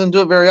Mahomes doesn't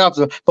do it very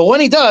often, but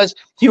when he does,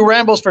 he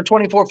rambles for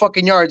 24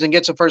 fucking yards and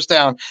gets a first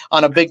down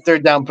on a big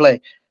third down play.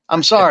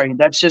 I'm sorry.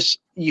 That's just,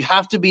 you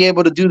have to be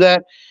able to do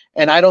that.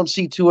 And I don't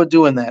see Tua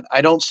doing that.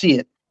 I don't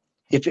see it.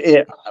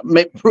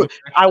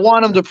 I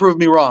want him to prove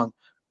me wrong.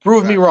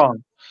 Prove me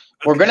wrong.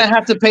 We're going to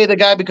have to pay the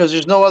guy because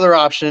there's no other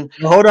option.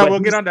 Hold on.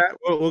 We'll get on that.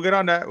 We'll get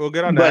on that.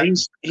 But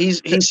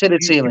he's hit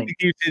his ceiling.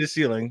 He's hit his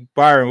ceiling.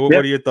 Byron, what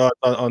are your thoughts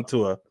on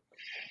Tua?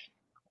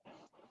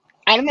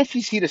 I don't know if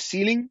he's hit a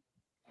ceiling,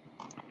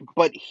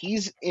 but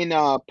he's in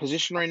a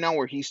position right now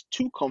where he's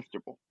too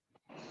comfortable.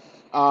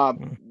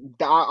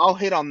 I'll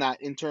hit on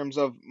that in terms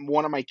of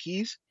one of my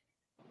keys.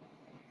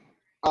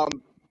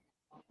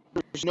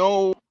 There's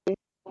no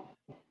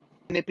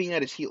nipping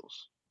at his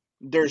heels.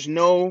 There's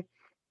no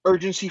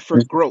urgency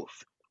for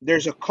growth.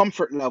 There's a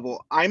comfort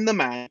level. I'm the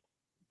man.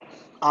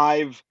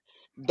 I've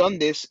done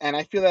this, and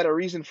I feel that a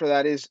reason for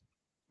that is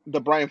the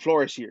Brian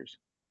Flores years.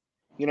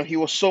 You know, he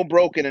was so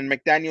broken, and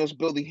McDaniel's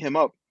building him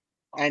up,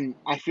 and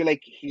I feel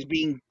like he's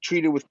being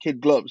treated with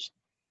kid gloves.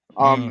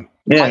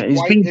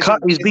 He's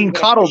being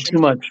coddled too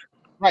much.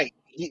 Right.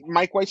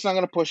 Mike White's not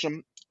going to push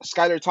him.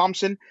 Skylar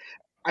Thompson,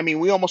 I mean,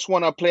 we almost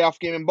won a playoff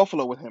game in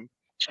Buffalo with him.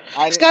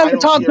 Skylar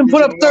Thompson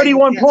put up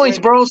 31 points,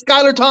 bro.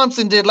 Skylar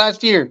Thompson did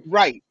last year.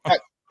 Right.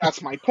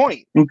 That's my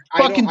point.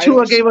 Fucking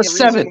Tua gave us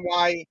 7.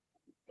 I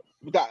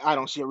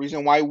don't see a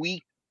reason why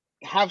we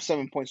have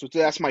 7 points. So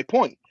that's my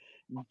point.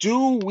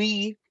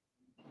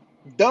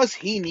 Does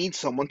he need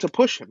someone to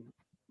push him?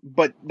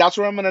 But that's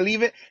where I'm going to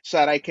leave it so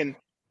that I can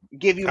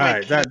give you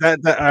my all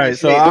right.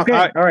 So all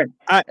right.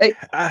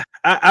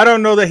 I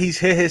don't know that he's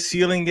hit his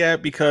ceiling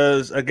yet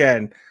because,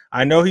 again,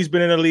 I know he's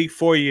been in the league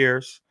 4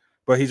 years,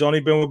 but he's only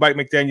been with Mike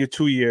McDaniel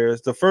 2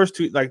 years. The first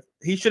 2, like,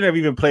 he shouldn't have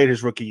even played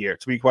his rookie year,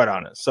 to be quite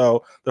honest.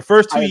 So the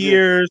first 2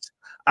 years,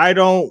 I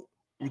don't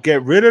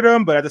get rid of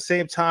them, but at the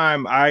same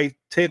time, I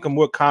take them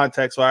with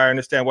context so I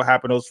understand what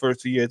happened those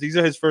first 2 years. These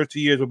are his first 2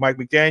 years with Mike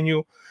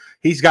McDaniel.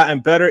 He's gotten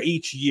better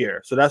each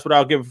year. So that's what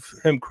I'll give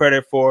him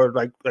credit for,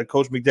 like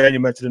Coach McDaniel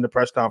mentioned in the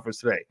press conference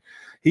today.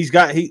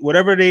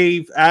 Whatever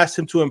they've asked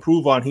him to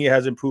improve on, he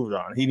has improved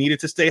on. He needed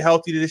to stay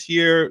healthy this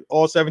year,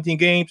 all 17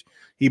 games.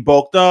 He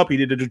bulked up. He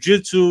did the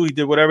jiu-jitsu. He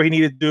did whatever he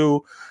needed to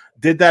do.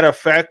 Did that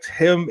affect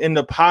him in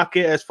the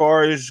pocket as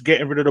far as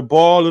getting rid of the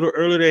ball a little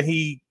earlier than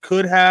he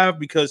could have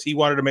because he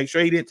wanted to make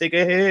sure he didn't take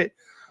a hit?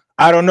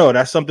 I don't know.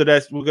 That's something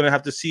that we're going to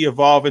have to see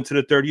evolve into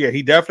the third year.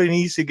 He definitely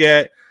needs to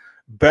get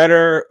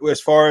better as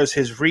far as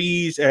his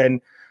reads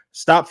and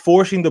stop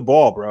forcing the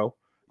ball, bro.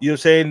 You know what I'm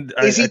saying?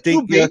 Is he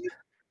too big?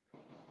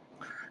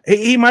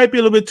 He might be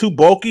a little bit too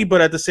bulky, but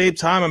at the same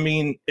time, I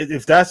mean,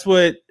 if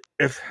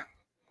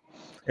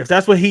if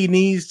that's what he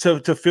needs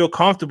to feel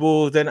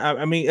comfortable, then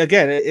I mean,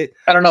 again,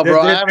 I don't know,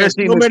 bro. I haven't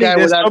seen this guy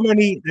without.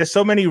 There's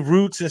so many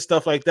roots and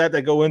stuff like that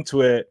go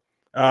into it.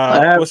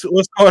 What's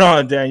going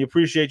on, Dan? You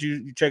appreciate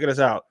you checking us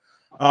out.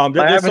 I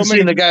haven't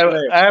seen the guy.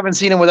 I haven't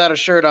seen him without a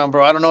shirt on,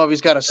 bro. I don't know if he's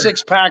got a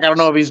 6-pack. I don't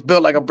know if he's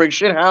built like a brick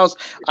shit house.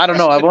 I don't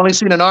know. I've only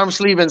seen an arm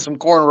sleeve and some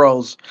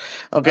cornrows.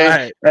 Okay,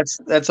 right.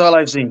 That's all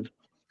I've seen.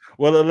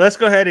 Well, let's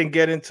go ahead and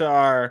get into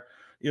our,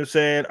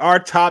 our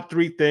top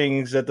 3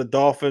 things that the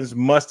Dolphins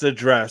must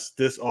address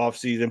this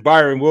offseason.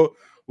 Byron,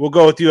 we'll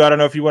go with you. I don't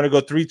know if you want to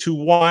go 3, 2,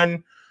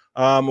 1,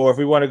 or if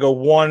we want to go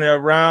one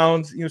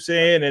round,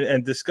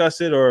 and discuss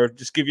it, or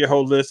just give you a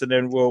whole list and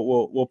then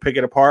we'll pick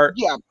it apart.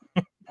 Yeah.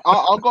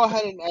 I'll go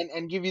ahead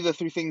and give you the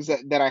 3 things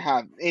that I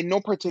have in no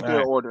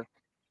particular order.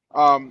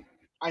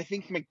 I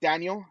think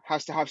McDaniel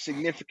has to have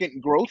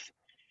significant growth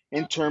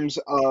in terms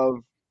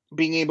of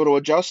being able to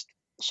adjust.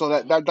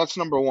 So that's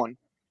number 1.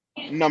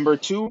 Number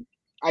 2,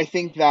 I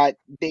think that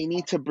they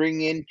need to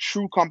bring in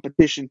true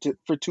competition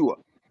for Tua.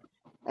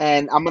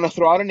 And I'm going to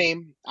throw out a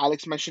name.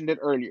 Alex mentioned it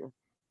earlier.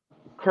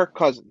 Kirk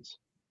Cousins.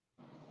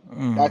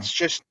 That's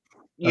just,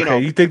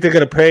 you think they're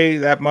going to pay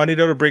that money,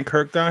 though, to bring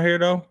Kirk down here,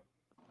 though?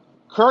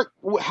 Kirk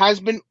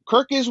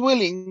is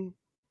willing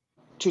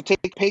to take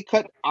a pay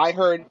cut, I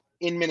heard,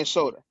 in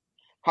Minnesota.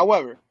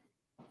 However,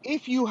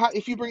 if you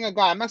bring a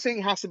guy, I'm not saying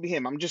it has to be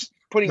him. I'm just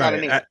putting out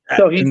a name.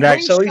 So he's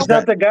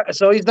not the guy.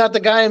 So he's not the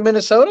guy in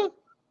Minnesota.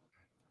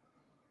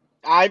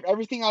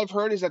 Everything I've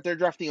heard is that they're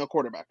drafting a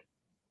quarterback.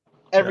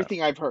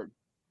 Everything I've heard,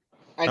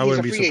 and I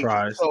wouldn't be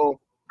surprised. Agent,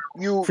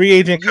 so free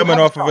agent coming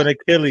off of an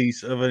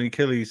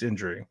Achilles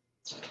injury.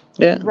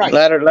 Yeah, right.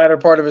 Latter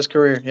part of his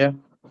career. Yeah.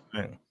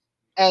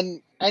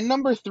 And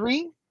number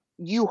 3,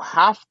 you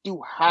have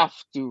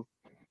to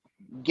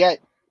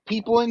get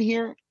people in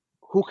here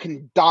who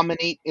can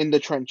dominate in the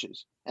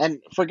trenches.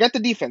 And forget the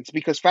defense,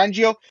 because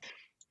Fangio,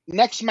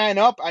 next man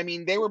up, I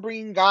mean, they were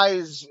bringing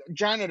guys,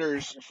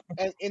 janitors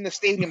in the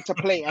stadium to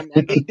play, and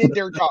they did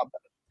their job.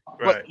 Right.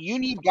 But you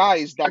need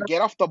guys that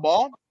get off the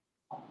ball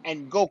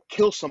and go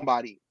kill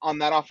somebody on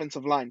that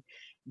offensive line.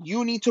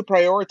 You need to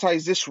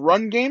prioritize this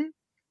run game,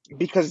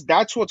 because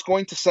that's what's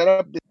going to set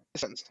up this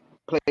defense.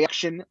 Play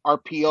action,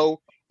 RPO,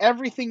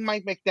 everything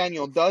Mike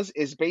McDaniel does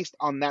is based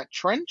on that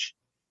trench,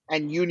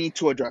 and you need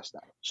to address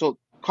that. So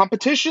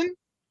competition,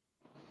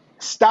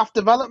 staff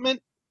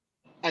development,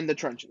 and the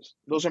trenches.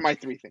 Those are my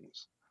 3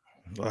 things.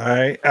 All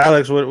right,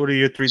 Alex, what are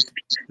your three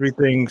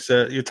things?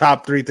 Your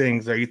top 3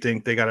 things that you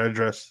think they got to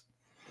address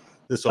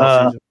this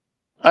offseason?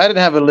 I didn't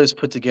have a list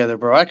put together,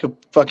 bro. I could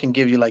fucking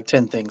give you like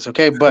 10 things,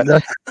 okay? But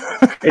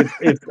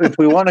if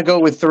we want to go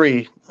with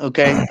 3,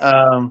 okay.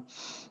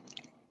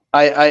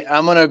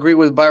 I'm going to agree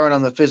with Byron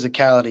on the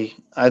physicality.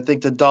 I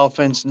think the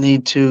Dolphins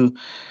need to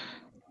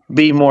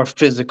be more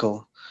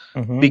physical,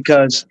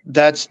 because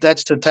that's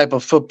the type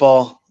of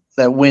football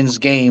that wins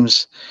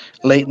games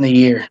late in the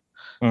year,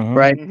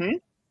 right?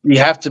 You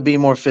have to be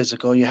more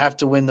physical. You have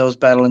to win those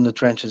battles in the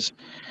trenches.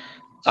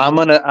 I'm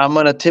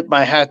gonna tip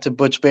my hat to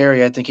Butch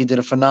Barry. I think he did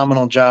a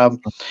phenomenal job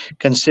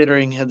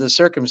considering the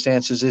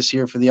circumstances this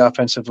year for the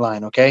offensive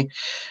line. Okay,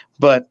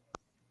 but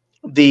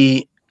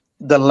the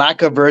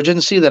lack of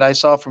urgency that I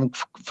saw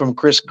from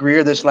Chris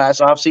Greer this last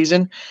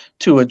offseason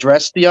to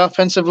address the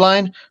offensive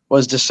line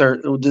was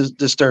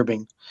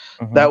disturbing.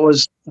 That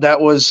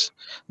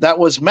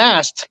was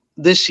masked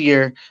this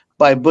year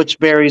by Butch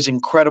Barry's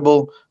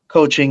incredible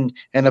coaching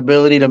and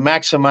ability to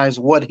maximize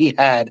what he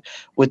had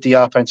with the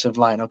offensive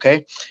line.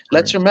 Okay,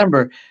 let's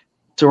remember,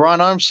 Teron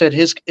Armstead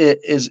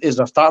is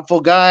a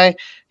thoughtful guy.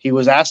 He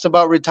was asked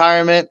about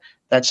retirement.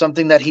 That's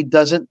something that he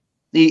doesn't.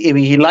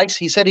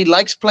 He said he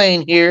likes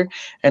playing here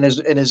and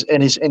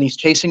he's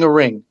chasing a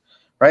ring,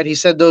 right? He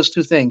said those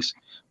 2 things.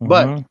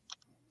 But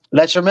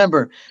let's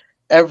remember,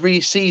 every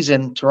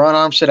season Teron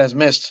Armstead has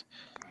missed.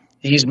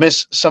 He's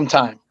missed some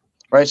time,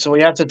 right? So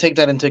we have to take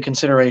that into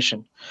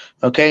consideration.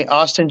 Okay,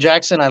 Austin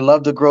Jackson. I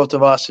love the growth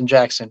of Austin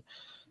Jackson.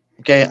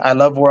 Okay, I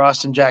love where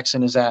Austin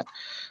Jackson is at.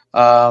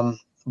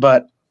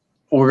 But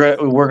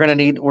we're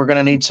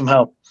gonna need some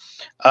help.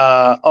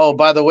 Oh,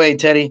 by the way,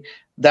 Teddy,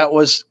 that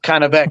was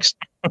kind of X'd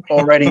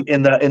already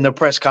in the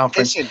press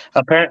conference.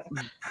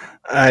 Apparently,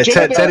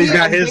 Teddy's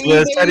got his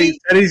list.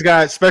 Teddy's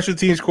got special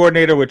teams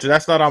coordinator, which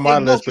that's not on my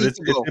list, but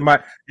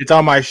it's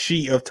on my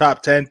sheet of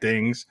top 10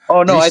 things.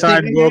 Oh no,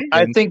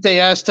 I think they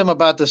asked him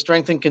about the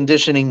strength and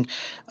conditioning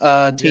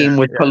team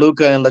with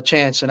Paluca and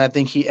LaChance, and I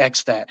think he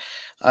X'd that.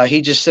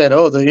 He just said,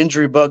 "Oh, the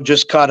injury bug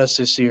just caught us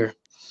this year."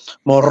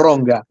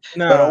 Moronga.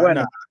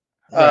 No.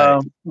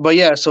 But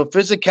yeah, so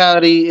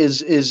physicality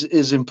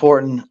is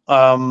important.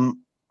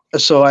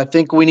 So I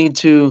think we need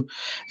to,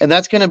 and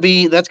that's going to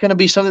be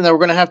something that we're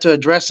going to have to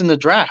address in the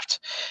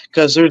draft,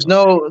 because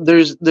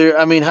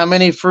I mean, how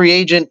many free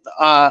agent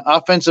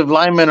offensive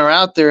linemen are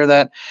out there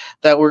that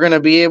we're going to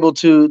be able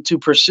to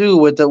pursue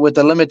with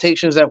the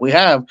limitations that we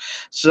have?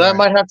 So that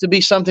might have to be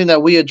something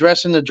that we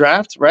address in the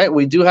draft, right?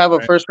 We do have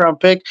a first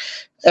round pick.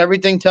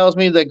 Everything tells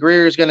me that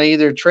Greer is going to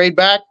either trade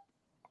back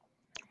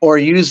or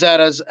use that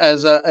as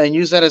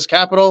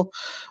capital,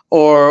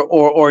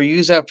 or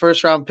use that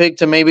first round pick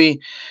to maybe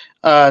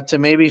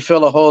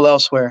fill a hole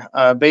elsewhere.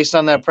 Based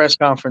on that press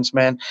conference,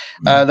 man,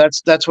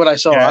 that's what I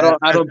saw. Yeah,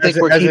 I don't think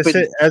we're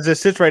keeping. As it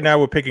sits right now,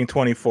 we're picking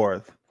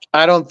 24th.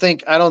 I don't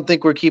think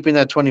we're keeping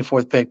that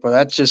 24th pick, but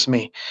that's just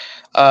me.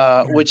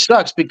 Which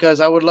sucks because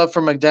I would love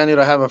for McDaniel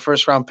to have a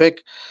first round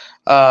pick,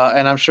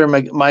 and I'm sure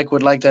Mike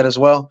would like that as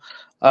well.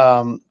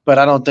 But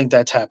I don't think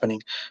that's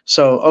happening.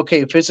 So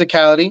okay,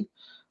 physicality.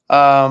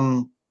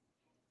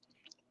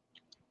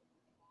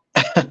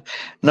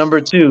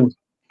 Number 2.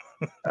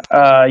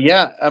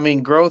 Yeah, I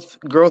mean growth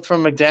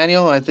from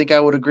McDaniel. I think I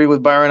would agree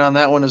with Byron on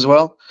that one as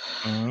well.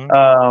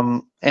 Mm-hmm.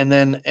 And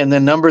then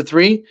number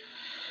 3,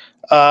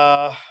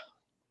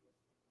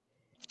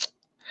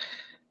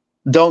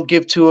 don't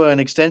give Tua an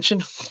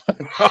extension.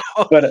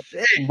 but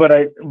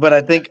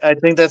I think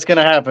that's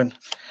gonna happen.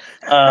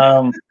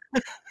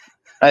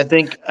 I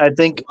think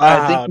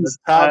the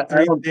top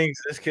 3 things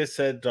this kid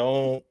said: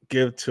 don't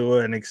give Tua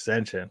an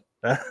extension.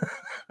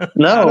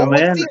 No,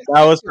 man,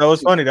 that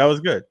was funny. That was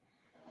good.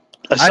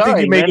 I think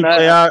you make him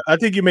play out. I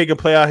think you make him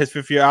play out his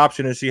 5th-year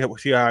option and see how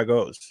it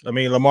goes. I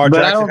mean, Lamar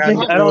Jackson.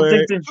 I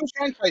don't think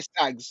franchise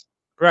tags.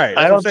 Right.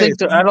 I don't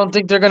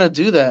think they're gonna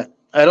do that.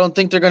 I don't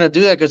think they're gonna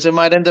do that because it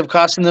might end up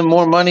costing them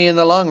more money in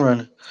the long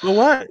run. So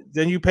what?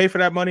 Then you pay for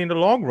that money in the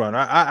long run.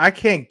 I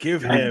can't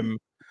give him.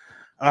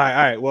 All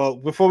right. Well,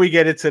 before we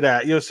get into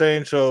that, you're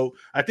saying, so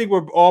I think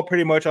we're all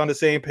pretty much on the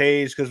same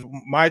page because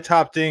my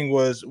top thing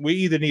was we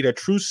either need a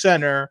true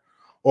center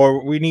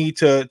or we need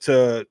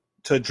to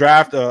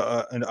draft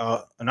an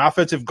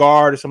offensive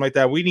guard or something like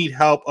that. We need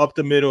help up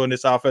the middle in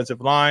this offensive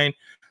line.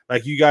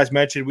 Like you guys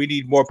mentioned, we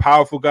need more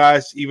powerful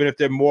guys, even if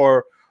they're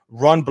more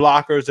run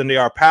blockers than they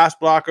are pass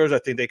blockers. I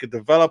think they could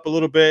develop a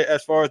little bit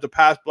as far as the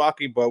pass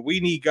blocking, but we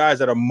need guys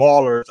that are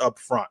maulers up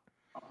front.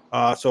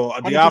 So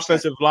the 100%.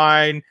 Offensive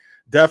line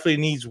definitely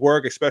needs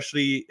work,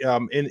 especially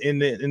in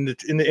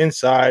the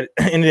inside,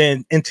 in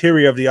the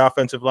interior of the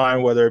offensive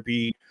line, whether it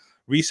be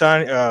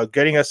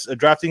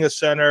drafting a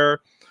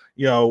center,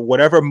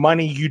 whatever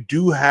money you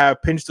do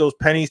have, pinch those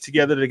pennies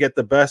together to get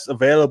the best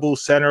available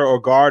center or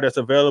guard that's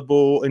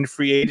available in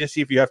free agency.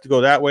 If you have to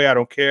go that way, I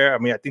don't care. I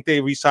mean, I think they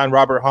re-signed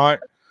Robert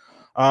Hunt,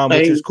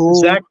 which is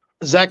cool.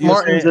 Zach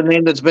Martin's the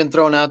name that's been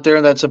thrown out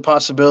there. That's a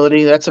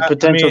possibility. That's a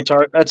potential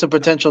target. That's a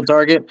potential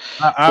target.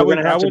 We're going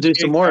to have to do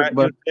some work,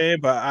 but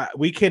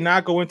we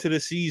cannot go into the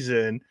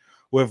season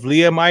with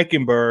Liam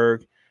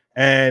Eichenberg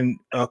and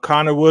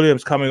Connor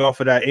Williams coming off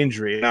of that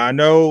injury. Now I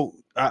know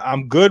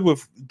I'm good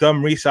with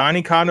them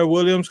re-signing Connor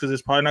Williams because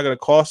it's probably not going to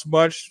cost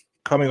much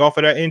coming off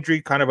of that injury,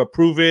 kind of a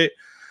prove it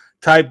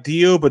type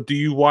deal. But do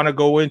you want to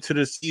go into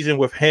the season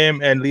with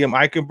him and Liam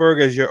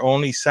Eichenberg as your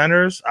only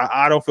centers?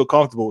 I don't feel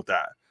comfortable with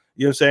that.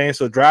 You know what I'm saying?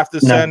 So draft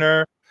the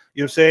center.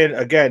 You know what I'm saying?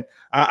 Again,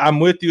 I'm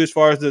with you as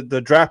far as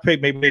the draft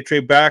pick. Maybe they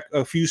trade back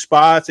a few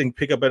spots and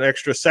pick up an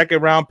extra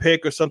 2nd round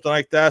pick or something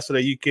like that so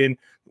that you can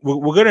 –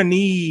 we're going to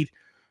need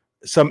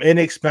some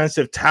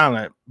inexpensive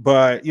talent.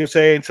 But you know what I'm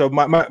saying? So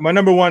my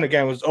number 1,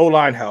 again, was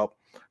O-line help.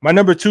 My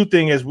number 2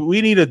 thing is we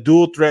need a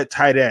dual threat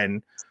tight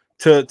end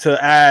to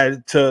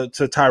add to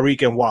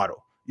Tyreek and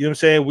Waddle. You know what I'm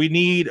saying? We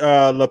need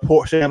Sam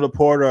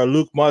Laporta,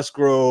 Luke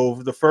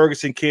Musgrove, the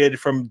Ferguson kid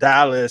from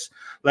Dallas.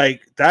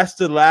 Like, that's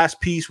the last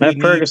piece we need.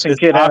 That Ferguson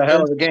kid had a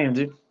hell of a game,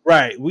 dude.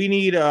 Right. We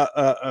need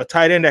a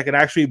tight end that can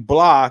actually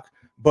block,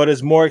 but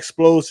is more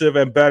explosive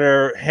and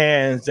better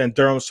hands than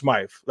Durham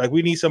Smythe. Like,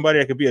 we need somebody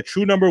that could be a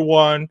true number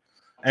 1,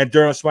 and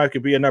Durham Smythe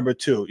could be a number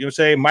 2. You know what I'm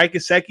saying? Mike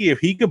Gesicki, if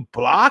he could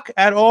block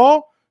at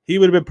all, he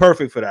would have been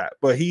perfect for that.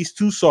 But he's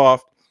too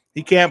soft.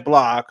 He can't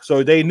block.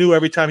 So they knew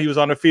every time he was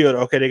on the field,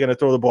 okay, they're going to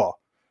throw the ball.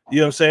 You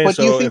know what I'm saying? But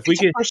do you think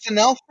it's a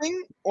personnel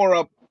thing or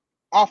a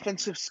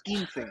offensive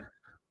scheme thing?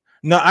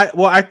 No,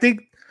 I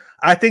think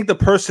the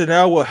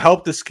personnel will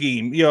help the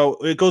scheme.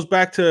 It goes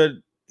back to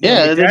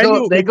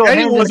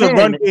McDaniel was a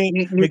run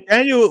game.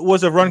 McDaniel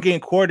was a run game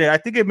coordinator. I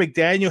think if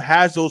McDaniel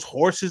has those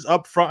horses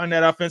up front in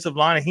that offensive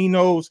line, and he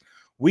knows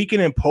we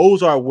can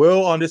impose our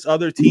will on this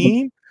other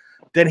team,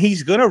 then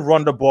he's gonna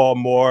run the ball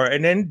more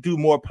and then do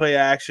more play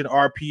action,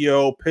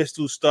 RPO,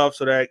 pistol stuff,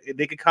 so that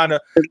they can kind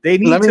of they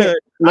need to.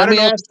 Let me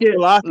ask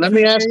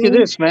you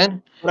this,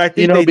 man. But I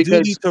think they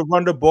do need to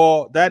run the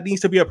ball. That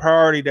needs to be a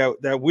priority.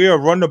 That we're a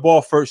run the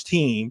ball first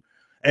team,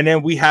 and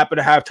then we happen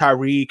to have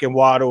Tyreek and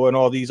Waddle and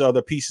all these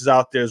other pieces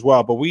out there as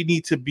well. But we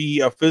need to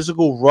be a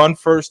physical run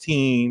first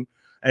team,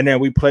 and then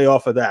we play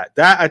off of that.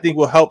 That I think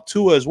will help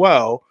too as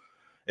well.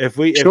 If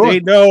they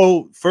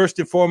know first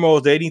and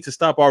foremost they need to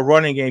stop our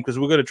running game because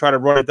we're going to try to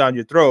run it down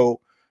your throat,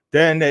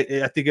 then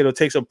I think it'll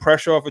take some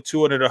pressure off of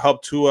Tua and it'll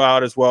help Tua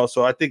out as well.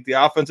 So I think the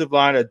offensive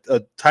line,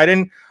 a tight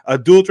end, a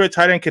dual threat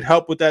tight end could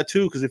help with that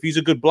too because if he's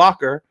a good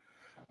blocker,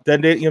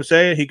 then you know what I'm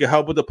saying, he could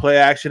help with the play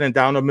action and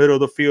down the middle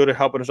of the field and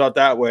helping us out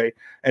that way.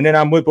 And then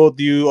I'm with both of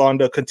you on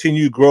the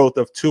continued growth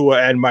of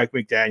Tua and Mike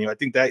McDaniel. I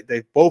think that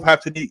they both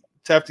have to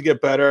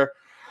get better.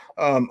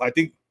 I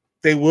think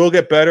they will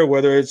get better,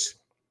 whether it's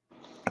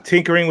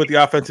tinkering with the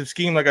offensive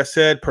scheme, like I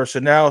said,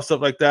 personnel,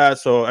 stuff like that.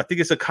 So I think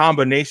it's a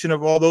combination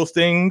of all those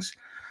things.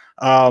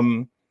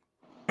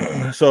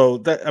 So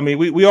that, I mean,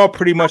 we all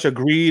pretty much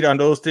agreed on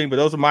those things, but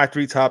those are my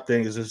three top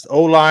things. Is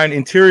O-line,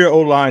 interior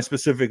O-line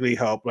specifically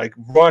help, like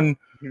run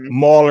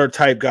mauler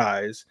type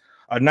guys.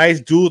 A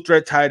nice dual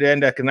threat tight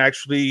end that can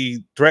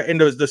actually threaten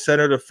the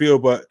center of the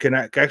field, but can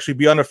actually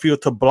be on the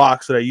field to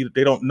block so that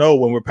they don't know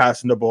when we're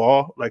passing the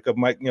ball, like a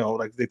Mike,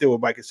 like they did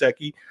with Mike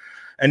Gesicki.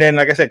 And then,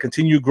 like I said,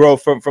 continue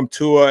growth from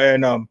Tua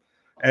and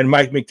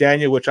Mike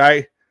McDaniel, which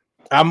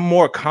I'm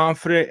more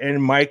confident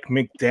in Mike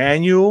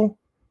McDaniel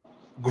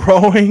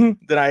growing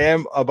than I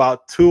am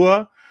about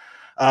Tua.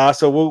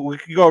 So we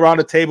can go around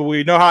the table.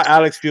 We know how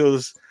Alex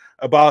feels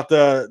about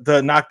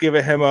the not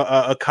giving him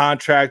a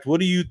contract. What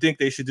do you think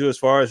they should do as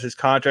far as his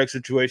contract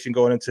situation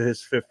going into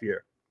his 5th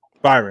year?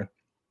 Byron.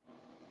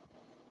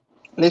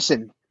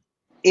 Listen,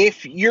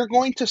 if you're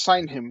going to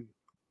sign him,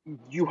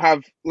 you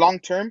have long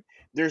term,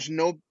 there's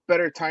no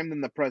better time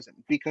than the present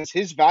because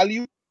his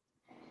value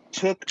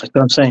took That's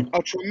what I'm saying.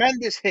 a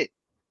tremendous hit.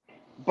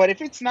 But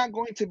if it's not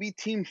going to be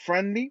team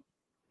friendly,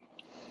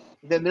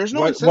 then there's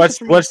no incentive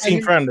for me what's to sign team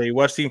him. friendly?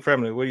 What's team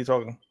friendly? What are you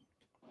talking?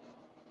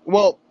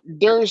 Well,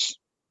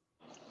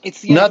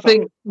 it's the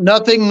NFL.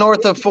 Nothing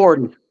north of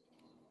 40.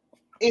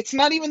 It's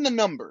not even the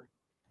number.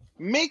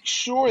 Make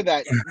sure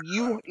that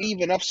you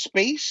leave enough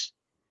space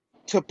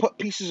to put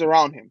pieces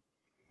around him.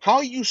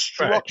 How you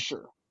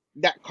structure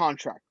that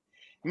contract,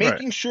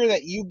 making sure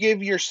that you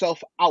give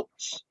yourself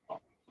outs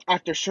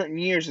after certain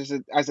years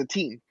as a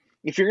team.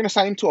 If you're going to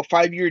sign him to a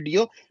 5-year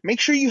deal, make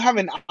sure you have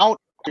an out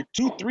after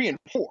 2, 3, and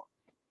 4.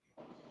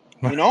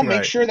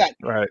 Make sure that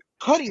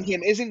cutting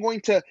him isn't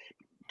going to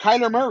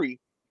Kyler Murray.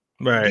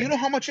 Right. Do you know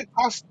how much it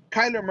cost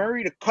Kyler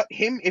Murray to cut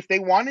him if they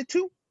wanted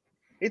to?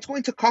 It's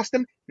going to cost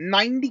them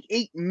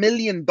 $98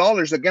 million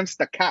against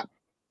the cap.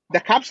 The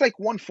cap's like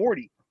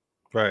 140.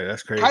 Right,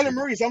 that's crazy. Kyler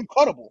Murray is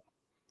uncuttable.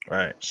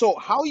 Right. So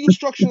how you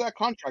structure that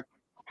contract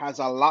has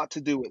a lot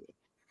to do with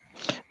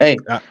it. Hey,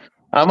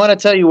 I'm going to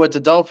tell you what the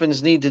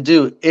Dolphins need to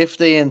do if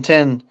they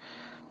intend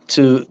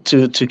to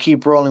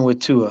keep rolling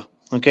with Tua.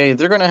 Okay,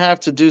 they're going to have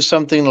to do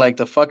something like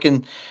the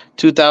fucking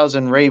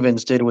 2000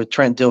 Ravens did with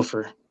Trent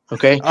Dilfer.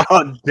 Okay.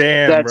 Oh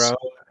damn, bro.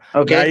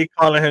 Okay. Now you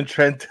calling him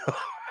Trent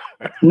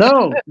Dilfer.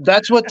 No,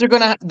 that's what they're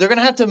gonna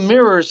have to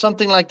mirror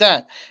something like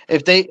that.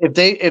 If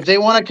they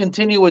want to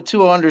continue with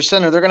Tua under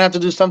center, they're gonna have to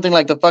do something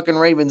like the fucking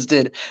Ravens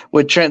did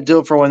with Trent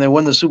Dilfer when they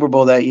won the Super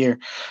Bowl that year.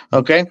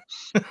 Okay,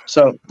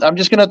 so I'm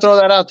just gonna throw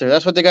that out there.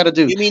 That's what they got to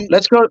do.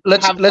 Let's go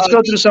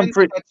through some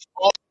free.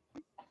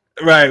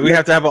 Right, we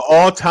have to have an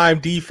all-time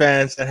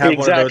defense and have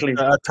one of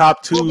those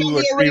top 2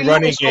 or 3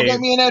 running games. Get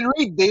me an Ed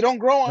Reed. They don't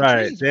grow on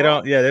trees. They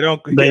don't. Yeah, they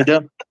don't. They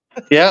don't.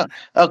 Yeah.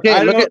 Okay.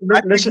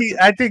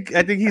 I think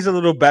he's a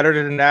little better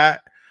than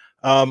that.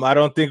 I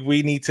don't think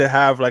we need to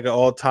have like an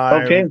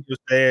all-time.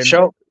 Okay.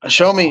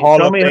 Show me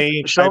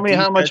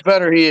how much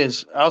better he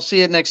is. I'll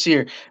see it next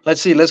year.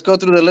 Let's see. Let's go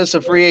through the list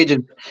of free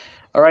agents.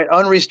 All right,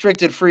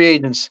 unrestricted free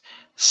agents.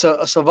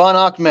 So Savon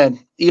Ahmed,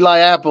 Eli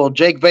Apple,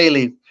 Jake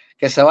Bailey.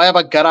 Que se vaya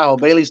para carajo.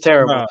 Bailey's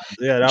terrible.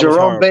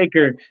 Jerome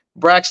Baker,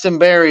 Braxton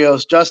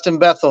Berrios, Justin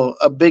Bethel,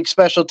 a big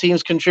special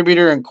teams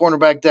contributor and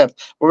cornerback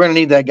depth. We're going to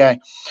need that guy.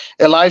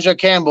 Elijah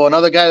Campbell,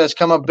 another guy that's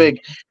come up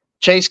big.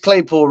 Chase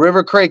Claypool,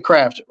 River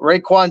Craycraft,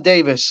 Raekwon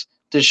Davis,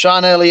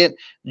 Deshaun Elliott,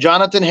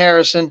 Jonathan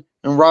Harrison,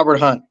 and Robert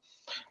Hunt.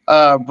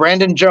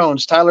 Brandon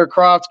Jones, Tyler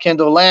Croft,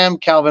 Kendall Lamb,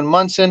 Calvin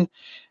Munson,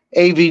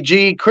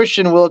 AVG,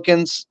 Christian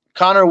Wilkins,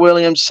 Connor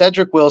Williams,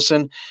 Cedric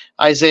Wilson,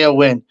 Isaiah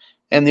Wynn.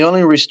 And the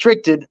only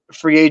restricted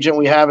free agent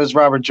we have is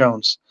Robert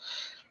Jones.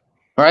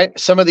 All right.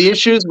 Some of the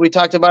issues, we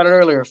talked about it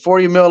earlier,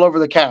 40 mil over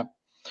the cap.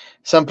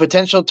 Some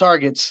potential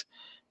targets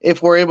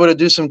if we're able to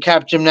do some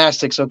cap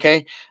gymnastics,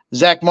 okay?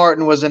 Zach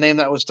Martin was the name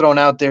that was thrown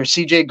out there.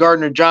 C.J.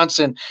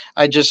 Gardner-Johnson,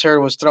 I just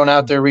heard, was thrown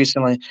out there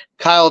recently.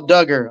 Kyle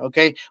Duggar,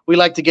 okay? We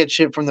like to get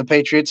shit from the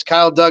Patriots.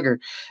 Kyle Duggar.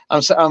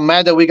 I'm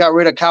mad that we got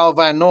rid of Kyle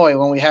Van Noy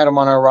when we had him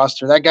on our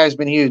roster. That guy's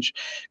been huge.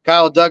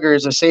 Kyle Duggar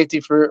is a safety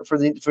for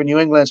New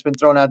England that's been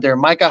thrown out there.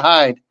 Micah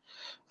Hyde,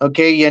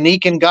 okay?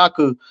 Yannick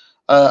Ngakoue.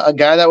 A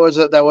guy that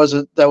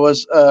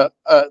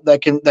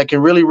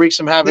can really wreak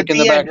some havoc in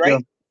the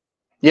backfield. Right?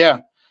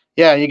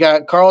 Yeah. You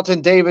got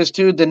Carlton Davis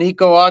too,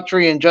 Danico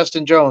Autry, and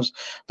Justin Jones.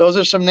 Those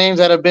are some names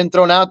that have been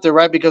thrown out there,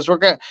 right? Because we're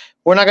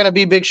not gonna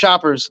be big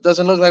shoppers.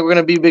 Doesn't look like we're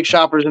gonna be big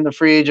shoppers in the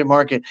free agent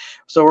market.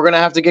 So we're gonna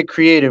have to get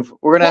creative.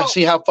 We're gonna have to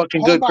see how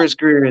fucking good Chris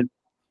Greer is.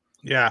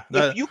 Yeah,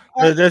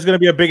 there's gonna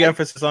be a big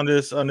emphasis on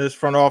this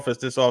front office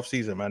this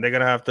offseason, man. They're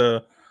gonna have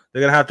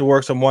to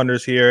work some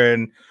wonders here,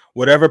 and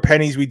whatever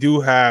pennies we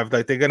do have,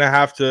 like they're gonna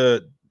have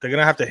to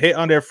hit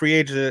on their free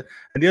agents.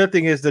 And the other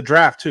thing is the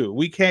draft too.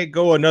 We can't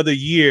go another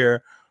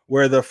year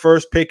where the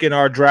first pick in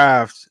our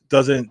draft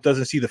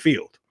doesn't see the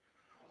field.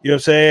 You know what I'm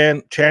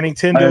saying? Channing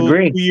Tindall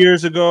 2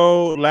 years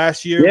ago,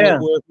 last year,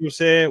 what you were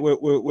saying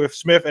with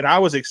Smith, and I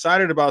was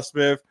excited about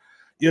Smith.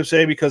 You know what I'm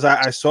saying, because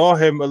I saw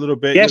him a little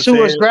bit. Guess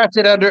who was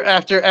drafted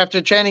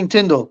after Channing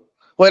Tindall?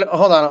 Wait,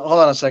 hold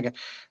on a second.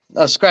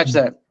 Scratch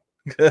that.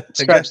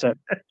 Scratch that.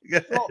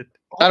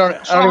 I don't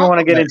even want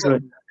to get into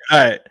it. All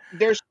right.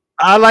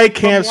 I like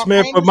Cam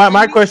Smith, but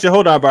my question,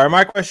 hold on, Byron.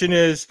 My question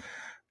is,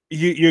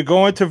 you're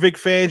going to Vic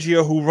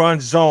Fangio, who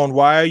runs zone.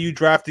 Why are you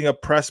drafting a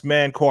press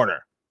man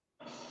corner?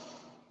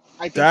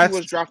 I think he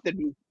was drafted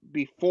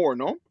before,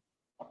 no?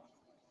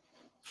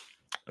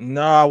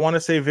 No, I want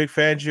to say Vic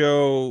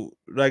Fangio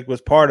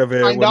was part of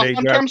it Signed when off they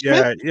on drafted.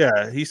 Cam Smith?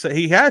 Yeah. He said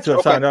he had to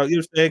have signed out. You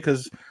know what I'm saying?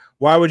 Because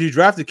why would you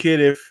draft a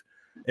kid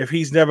if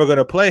he's never going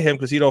to play him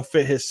because he don't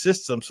fit his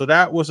system? So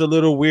that was a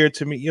little weird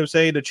to me. You know what I'm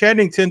saying? The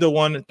Channing Tindall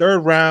one, third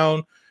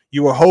round,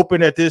 you were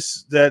hoping that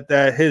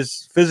that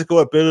his physical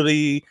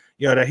ability,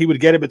 that he would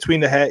get it between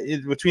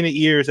the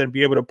ears and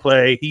be able to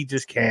play. He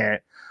just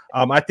can't.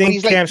 I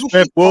think Cam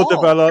Smith will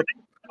develop.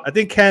 I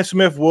think Cam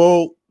Smith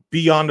will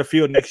be on the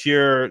field next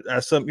year,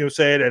 as some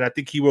said, and I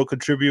think he will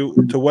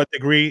contribute. To what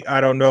degree, I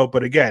don't know.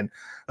 But again,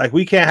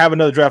 we can't have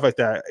another draft like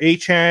that.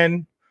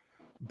 Achane,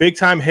 big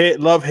time hit,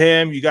 love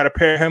him. You got to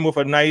pair him with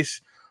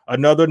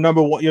another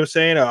number one. You know what I'm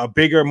saying? A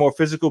bigger, more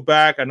physical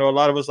back. I know a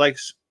lot of us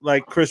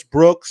like Chris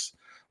Brooks,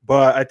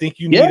 but I think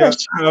you need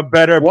a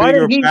better,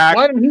 bigger back.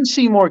 Why didn't he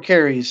see more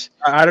carries?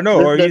 I don't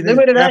know. The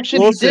limited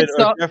action he did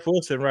stop. Jeff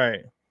Wilson,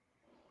 right?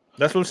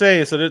 That's what I'm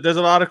saying. So there's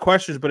a lot of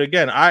questions, but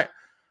again,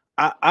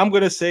 I'm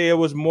going to say it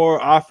was more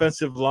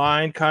offensive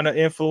line kind of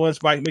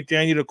influenced Mike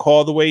McDaniel to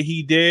call the way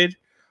he did.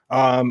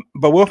 But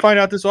we'll find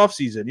out this offseason.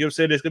 You know what I'm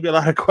saying? There's going to be a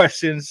lot of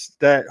questions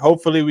that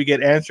hopefully we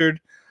get answered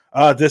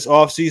this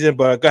offseason.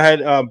 But go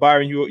ahead,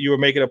 Byron. You were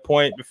making a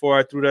point before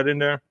I threw that in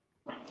there.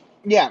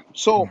 Yeah,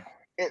 so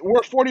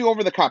we're 40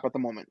 over the cap at the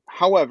moment.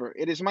 However,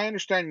 it is my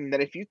understanding that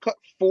if you cut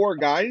 4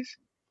 guys,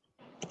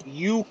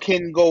 you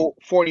can go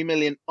 40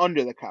 million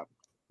under the cap.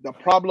 The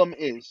problem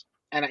is,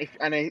 and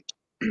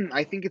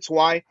I think it's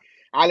why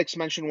Alex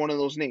mentioned one of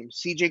those names,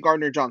 C.J.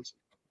 Gardner-Johnson.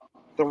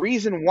 The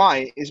reason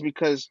why is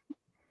because,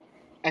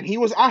 and he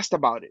was asked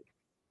about it,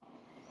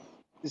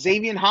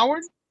 Xavier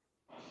Howard,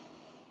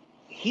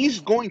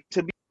 he's going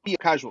to be a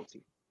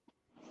casualty.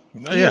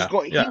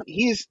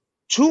 He's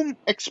too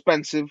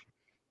expensive,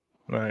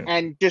 right?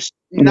 And just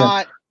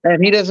not.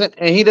 And he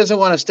doesn't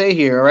want to stay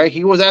here, right?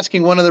 He was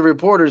asking one of the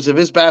reporters if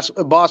his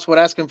boss would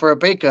ask him for a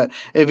pay cut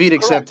if he'd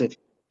accept it.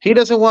 He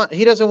doesn't want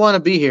to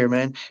be here,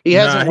 man. He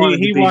hasn't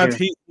wanted to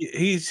be here.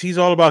 He's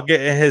all about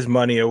getting his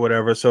money or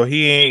whatever. So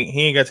he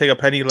ain't gonna take a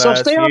penny less. So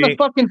stay on the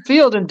fucking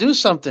field and do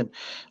something.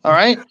 All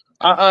right.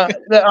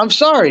 I'm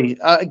sorry.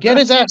 Get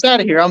his ass out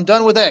of here. I'm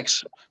done with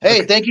X.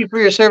 Hey, thank you for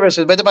your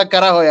services. Vete pa'l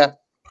carajo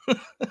ya.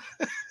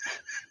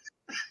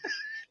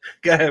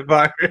 Go ahead,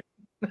 Byron.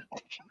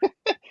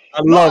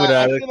 I love it,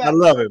 Alex. I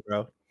love it,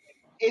 bro.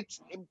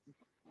 It's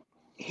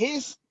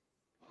his,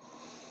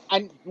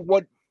 and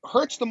what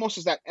hurts the most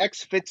is that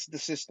X fits the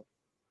system.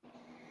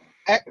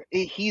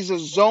 He's a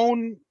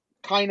zone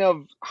kind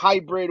of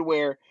hybrid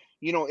where,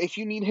 if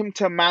you need him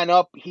to man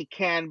up, he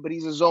can, but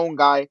he's a zone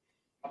guy.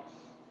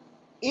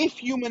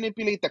 If you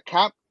manipulate the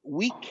cap,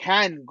 we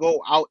can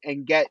go out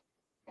and get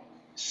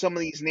some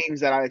of these names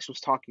that Alex was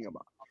talking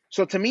about.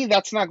 So to me,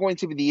 that's not going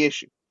to be the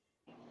issue.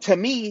 To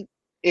me,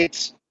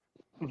 it's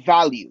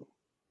value.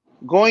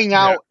 Going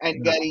out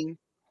and getting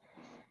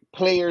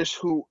players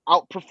who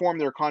outperform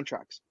their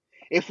contracts.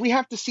 If we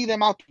have to see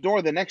them out the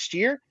door the next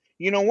year,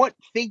 you know what?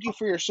 Thank you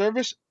for your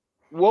service.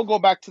 We'll go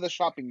back to the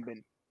shopping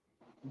bin.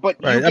 But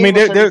right. I mean,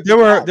 there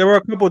were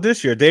a couple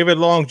this year. David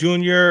Long Jr., you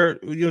know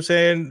what I'm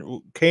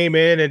saying, came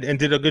in and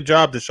did a good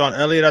job. Deshaun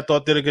Elliott, I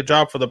thought, did a good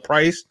job for the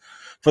price.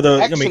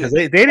 Because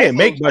they didn't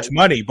make much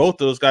money. Both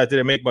of those guys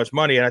didn't make much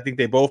money, and I think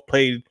they both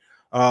played.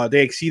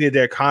 They exceeded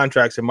their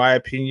contracts, in my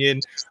opinion,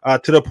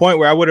 to the point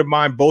where I wouldn't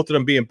mind both of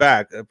them being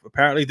back.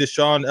 Apparently,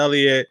 Deshaun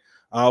Elliott,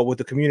 with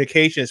the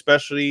communication,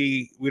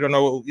 especially, we don't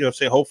know,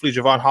 say hopefully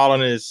Javon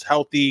Holland is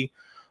healthy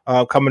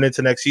coming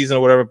into next season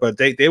or whatever. But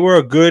they were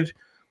a good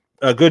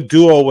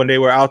duo when they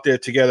were out there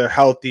together,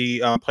 healthy,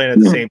 playing at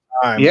the same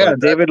time. Yeah,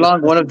 David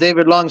Long. One of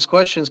David Long's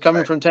questions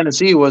coming from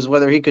Tennessee was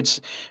whether he could,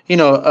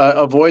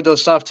 avoid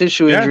those soft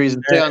tissue injuries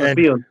and stay on the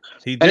field.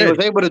 He was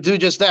able to do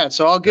just that.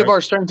 So I'll give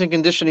our strength and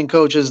conditioning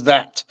coaches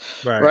that.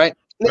 Right.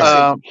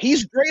 Listen,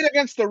 he's great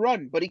against the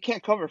run, but he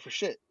can't cover for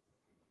shit.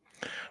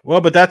 Well,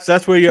 but that's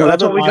where you're.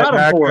 That's what we got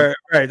him for.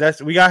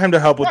 Right. We got him to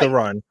help with the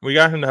run. We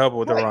got him to help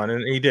with the run,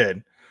 and he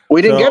did.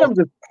 We didn't get him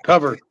to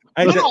cover.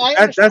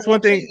 That's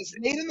one thing.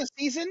 Late in the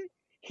season,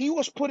 he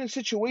was put in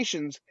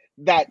situations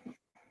that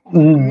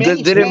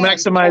didn't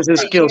maximize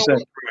his skill set.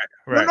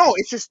 Right. No,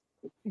 it's just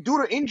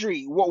due to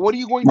injury. What are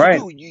you going to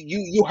do?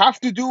 You have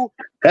to do.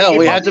 Hell,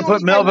 we had to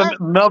put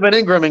Melvin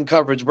Ingram in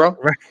coverage, bro.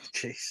 Right.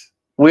 Jeez.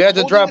 We had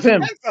to drop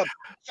him.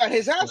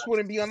 His ass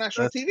wouldn't be on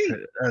national TV.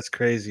 That's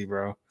crazy,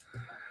 bro.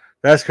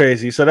 That's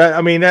crazy. So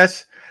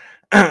that's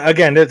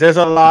again. There's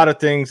a lot of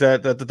things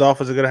that the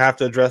Dolphins are going to have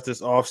to address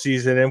this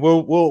offseason, and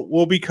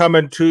we'll be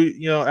coming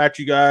to at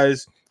you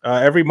guys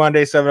every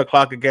Monday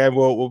 7:00 again.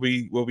 We'll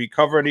be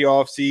covering the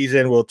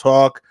offseason. We'll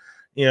talk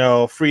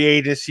free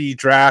agency,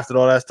 draft, and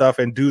all that stuff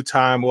in due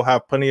time. We'll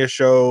have plenty of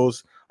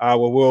shows where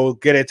we'll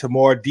get into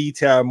more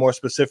detail, more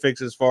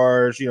specifics as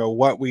far as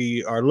what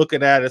we are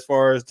looking at as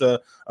far as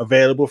the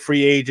available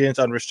free agents,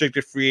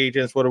 unrestricted free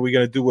agents. What are we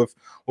going to do with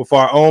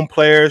our own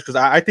players? Because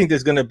I think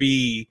there's going to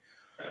be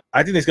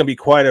I think there's going to be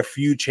quite a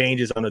few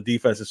changes on the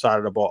defensive side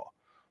of the ball.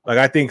 Like,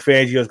 I think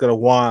Fangio is going to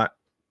want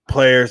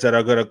players that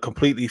are going to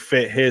completely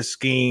fit his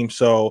scheme.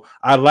 So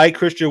I like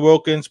Christian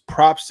Wilkins.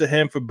 Props to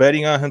him for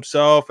betting on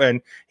himself.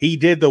 And he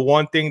did the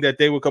one thing that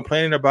they were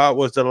complaining about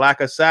was the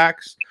lack of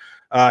sacks.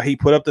 He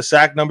put up the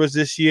sack numbers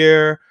this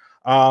year.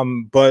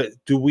 But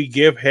do we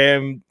give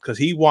him, because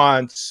he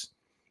wants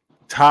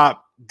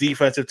top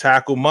defensive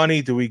tackle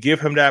money, do we give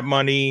him that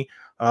money?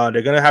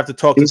 They're going to have to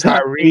talk to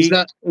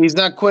Tyreek. He's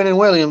not Quinnen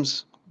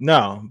Williams.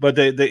 No, but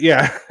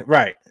yeah,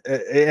 right.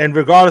 And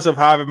regardless of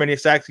however many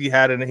sacks he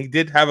had, and he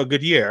did have a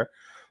good year,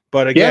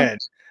 but again,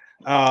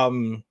 I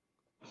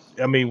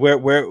mean, where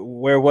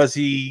was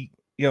he?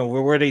 You know,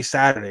 where were they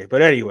Saturday?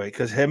 But anyway,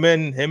 because him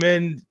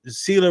and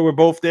Sealer were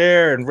both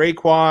there, and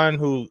Raekwon,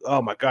 who,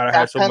 oh my God, I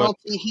had so much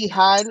penalty he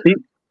had.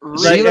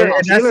 That's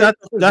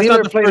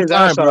not the first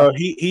time, bro.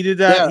 He did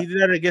that. Yeah. He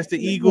did that against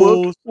the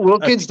Eagles.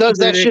 Wilkins does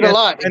that shit a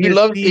lot. He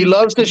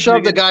loves to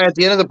shove the guy at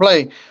the end of the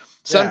play.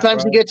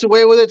 Sometimes he gets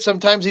away with it.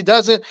 Sometimes he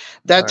doesn't.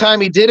 That time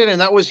he did it,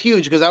 and that was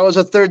huge because that was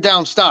a third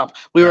down stop.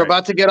 We were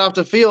about to get off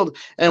the field,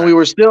 and we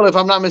were still, if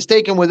I'm not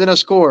mistaken, within a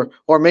score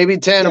or maybe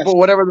 10 or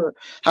whatever,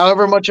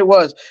 however much it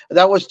was.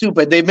 That was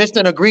stupid. They missed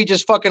an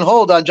egregious fucking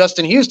hold on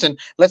Justin Houston.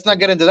 Let's not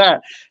get into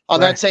that. On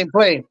that same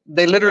play,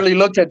 they literally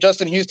looked at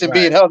Justin Houston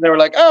being held. And they were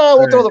like, "Oh,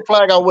 we'll throw the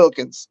flag on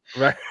Wilkins."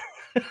 Right.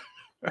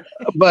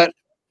 But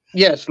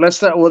yes,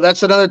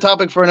 that's another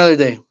topic for another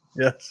day.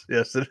 Yes,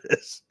 it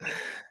is.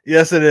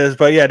 Yes, it is.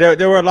 But yeah,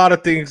 there were a lot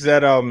of things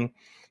that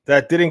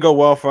that didn't go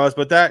well for us.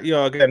 But that, you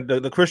know, again,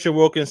 the Christian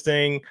Wilkins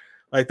thing,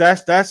 like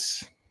that's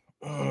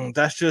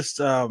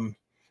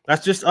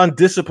just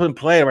undisciplined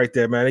play right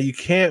there, man. You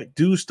can't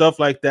do stuff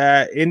like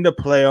that in the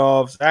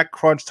playoffs at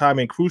crunch time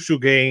in crucial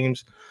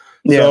games.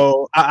 Yeah.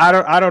 So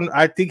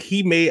I think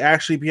he may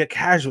actually be a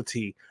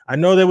casualty. I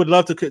know they would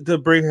love to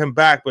bring him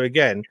back, but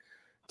again,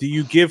 do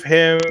you give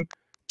him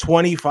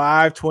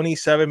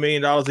 $27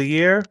 million a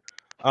year?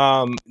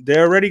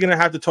 They're already going to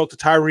have to talk to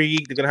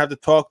Tyreek. They're going to have to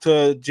talk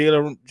to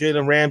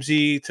Jalen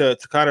Ramsey to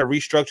kind of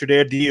restructure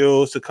their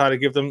deals, to kind of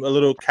give them a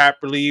little cap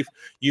relief.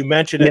 You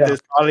mentioned that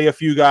there's probably a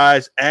few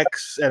guys,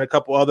 X and a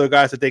couple other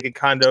guys that they can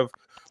kind of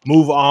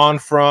move on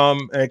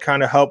from and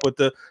kind of help with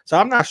so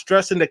I'm not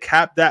stressing the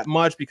cap that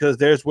much because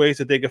there's ways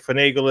that they can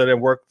finagle it and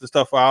work the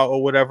stuff out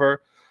or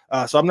whatever.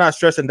 So I'm not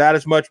stressing that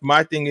as much.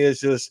 My thing is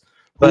just,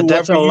 but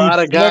that's a lot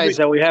of guys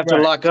that we have to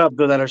lock up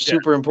though that are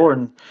super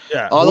important.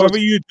 Yeah.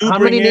 How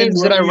many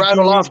names did I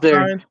rattle off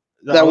there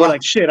that were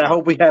like, shit, I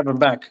hope we have him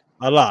back?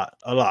 A lot.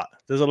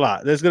 There's a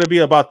lot. There's going to be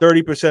about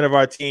 30% of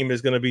our team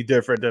is going to be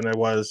different than it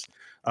was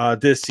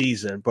this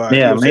season. But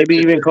maybe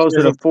even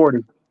closer to 40.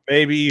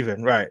 Maybe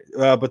even, right.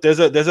 But there's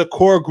a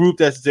core group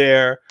that's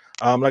there.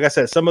 Like I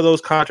said, some of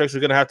those contracts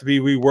are going to have to be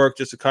reworked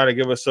just to kind of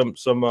give us some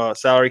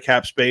salary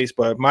cap space.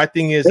 But my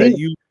thing is that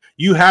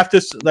you have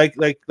to, like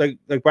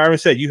Byron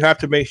said, you have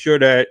to make sure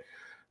that,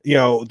 you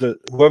know,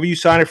 whoever you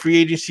sign a free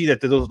agency, that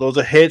those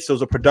are hits,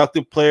 those are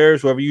productive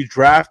players. Whoever you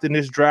draft in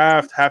this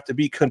draft have to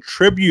be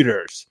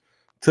contributors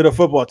to the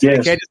football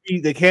team. Yes.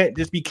 They can't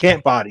just be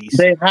camp bodies.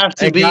 They have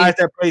to be guys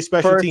that play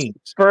special teams.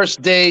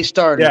 First day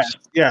starters.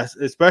 Yes,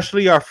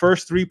 especially our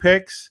first 3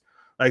 picks.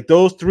 Like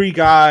those 3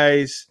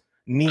 guys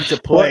need to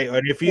play.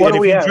 And if you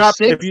drop,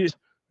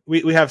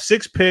 we have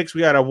 6 picks,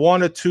 we got a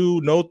 1 or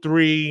 2, no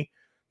 3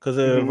 because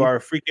of our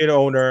freaking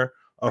owner.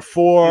 A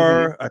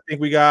 4, I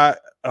think we got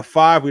a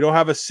 5. We don't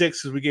have a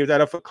 6 because we gave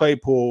that up for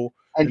Claypool,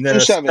 and then 2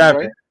 7,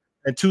 right?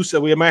 And 2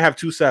 7. We might have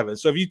 2 7.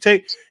 So if you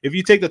take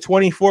the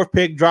 24th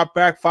pick, drop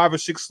back 5 or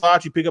 6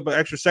 slots, you pick up an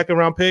extra second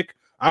round pick.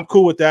 I'm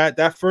cool with that.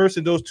 That first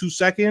and those 2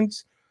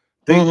 seconds,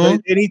 they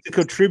need to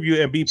contribute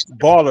and be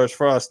ballers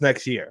for us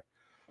next year.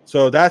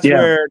 So that's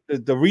where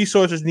the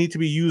resources need to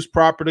be used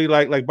properly,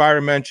 like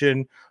Byron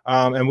mentioned,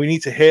 and we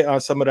need to hit on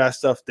some of that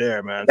stuff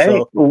there, man. Hey,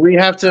 so we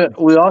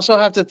also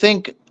have to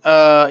think.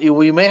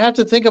 We may have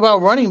to think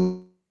about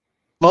running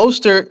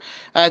Mostert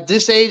at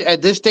this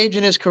stage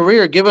in his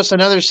career. Give us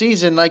another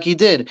season like he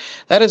did.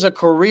 That is a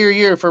career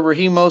year for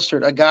Raheem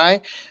Mostert, a guy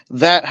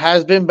that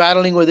has been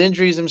battling with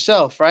injuries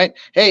himself, right?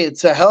 Hey,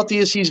 it's the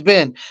healthiest he's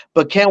been,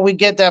 but can we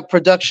get that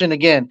production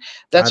again?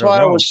 That's why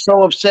I was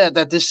so upset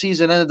that this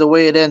season ended the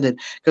way it ended,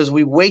 because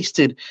we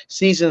wasted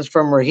seasons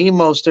from Raheem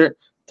Mostert,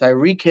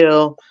 Tyreek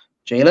Hill,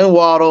 Jalen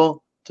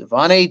Waddle,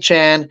 Devon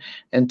Achane,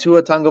 and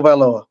Tua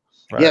Tagovailoa.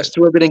 Right. Yes,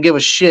 Tua didn't give a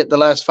shit the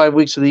last 5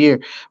 weeks of the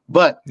year,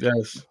 but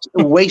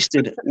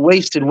wasted.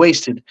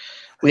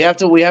 We have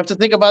to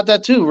think about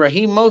that too.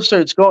 Raheem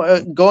Mostert's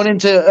going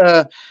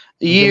into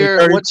year.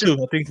 32.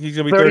 I think he's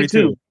gonna be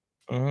 32.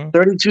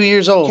 32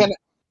 years old.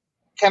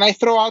 Can I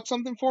throw out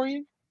something for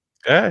you?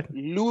 Go ahead.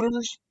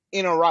 Looters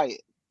in a riot.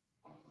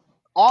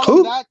 All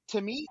of that to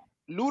me,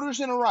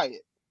 looters in a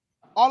riot.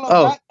 All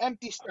of that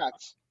empty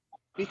stats,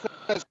 because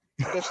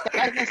the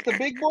stats against the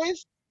big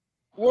boys,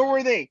 where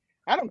were they?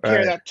 I don't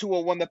care that Tua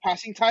won the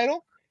passing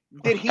title.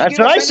 Did he? That's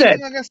what I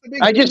said.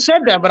 I just said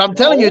that, but I'm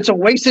telling you, it's a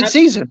wasted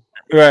season.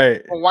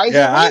 Right. Well, why is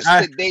it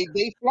wasted?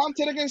 They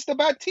flaunted against the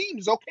bad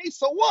teams. Okay,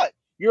 so what?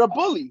 You're a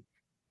bully.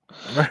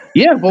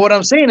 Yeah, but what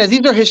I'm saying is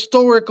these are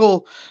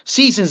historical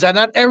seasons that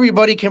not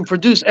everybody can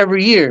produce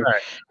every year.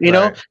 Right. You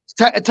know,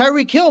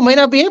 Tyreek Hill may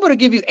not be able to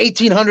give you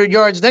 1,800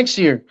 yards next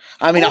year.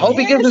 I mean, I hope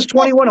he gives us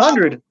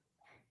 2,100.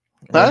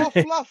 It's all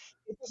fluff.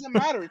 It doesn't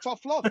matter. It's all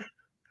fluff.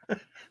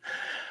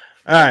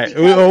 All right,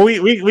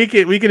 we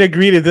can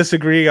agree to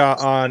disagree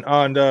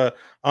on the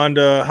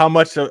how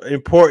much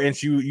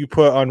importance you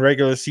put on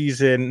regular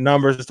season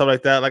numbers and stuff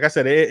like that. Like I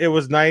said, it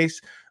was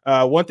nice.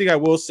 One thing I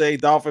will say,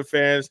 Dolphin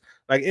fans,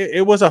 like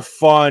it was a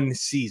fun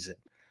season.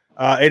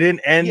 It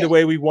didn't end the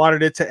way we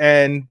wanted it to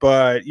end,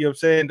 but you know what I'm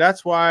saying?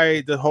 That's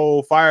why the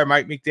whole fire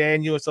Mike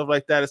McDaniel and stuff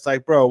like that. It's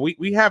like, bro,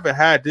 we haven't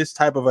had this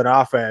type of an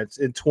offense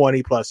in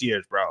 20 plus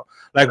years, bro.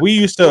 Like we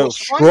used to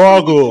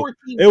struggle.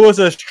 It was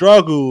a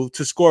struggle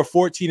to score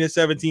 14 and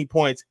 17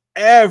 points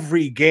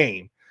every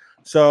game.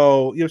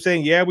 So, you know what I'm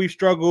saying? Yeah, we've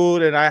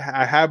struggled, and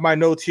I have my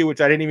notes here,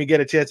 which I didn't even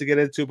get a chance to get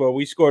into, but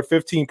we scored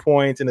 15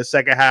 points in the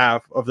second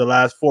half of the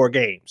last 4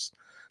 games.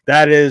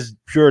 That is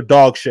pure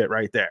dog shit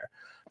right there.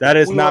 That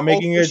is not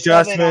making an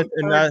adjustment.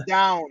 And that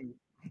down.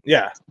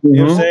 Yeah. You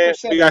know what I'm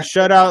saying? We got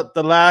shut out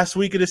the last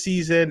week of the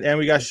season, and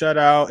we got shut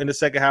out in the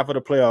second half of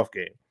the playoff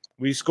game.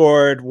 We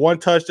scored 1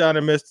 touchdown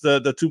and missed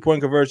the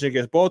 2-point conversion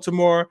against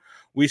Baltimore.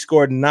 We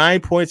scored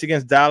 9 points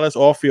against Dallas,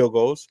 all field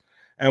goals.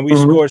 And we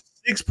scored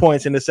 6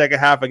 points in the second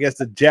half against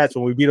the Jets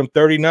when we beat them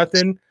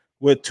 30-0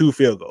 with 2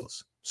 field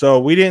goals. So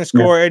we didn't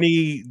score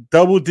any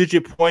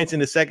double-digit points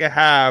in the second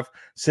half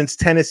since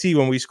Tennessee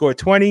when we scored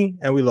 20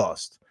 and we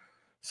lost.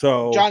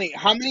 So Johnny,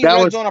 how many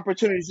red zone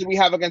opportunities did we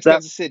have against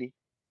Kansas City?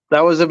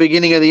 That was the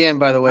beginning of the end,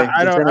 by the way.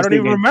 I don't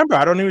even remember.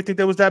 I don't even think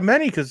there was that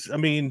many because, I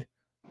mean,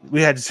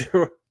 we had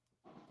 0.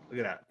 Look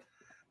at that.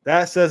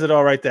 That says it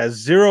all right there.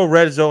 0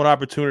 red zone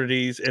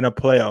opportunities in a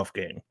playoff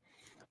game.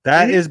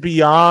 That is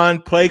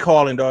beyond play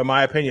calling, though, in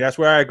my opinion. That's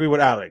where I agree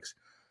with Alex.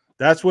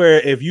 That's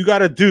where if you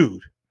got a dude,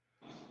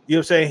 you know what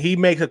I'm saying, he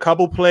makes a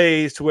couple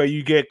plays to where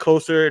you get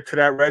closer to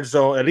that red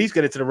zone, at least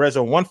get it to the red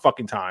zone one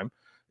fucking time.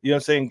 You know what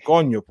I'm saying?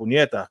 Coño,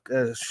 puñeta.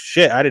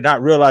 Shit, I did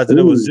not realize that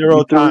it was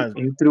 0 times.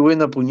 He threw in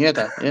the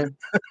puñeta,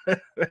 yeah.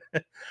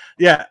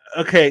 Yeah,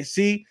 okay,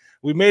 see?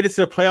 We made it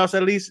to the playoffs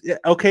at least. Yeah,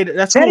 okay,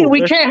 that's Teddy, cool.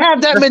 We can't have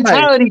that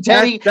mentality,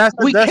 Teddy.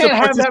 We can't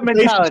have that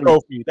mentality.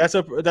 Trophy.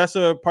 That's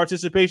a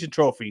participation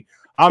trophy.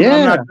 I'm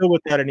not good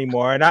with that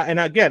anymore. And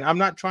again, I'm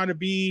not trying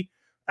to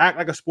act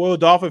like a spoiled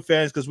Dolphin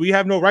fans because we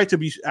have no right to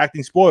be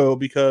acting spoiled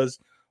because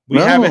we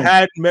haven't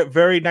had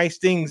very nice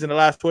things in the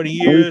last 20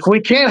 years.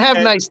 We can't have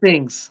nice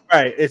things.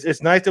 Right.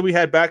 It's nice that we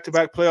had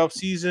back-to-back playoff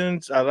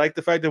seasons. I like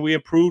the fact that we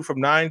improved from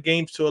 9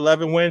 games to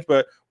 11 wins,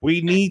 but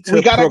we need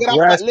to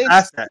progress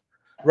past that.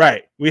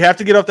 Right. We have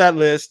to get off that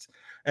list.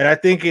 And I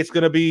think it's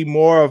going to be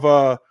more of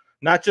a,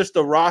 not just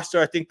the roster.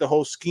 I think the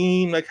whole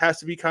scheme has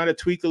to be kind of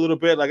tweaked a little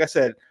bit. Like I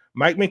said,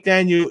 Mike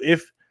McDaniel,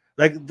 if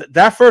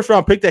that first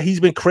round pick that he's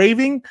been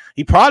craving,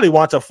 he probably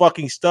wants a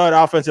fucking stud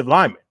offensive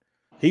lineman.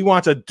 He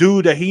wants a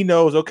dude that he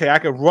knows, okay, I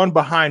can run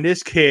behind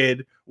this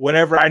kid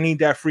whenever I need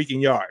that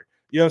freaking yard.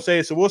 You know what I'm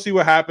saying? So we'll see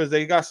what happens.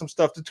 They got some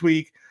stuff to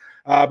tweak.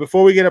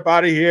 Before we get up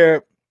out of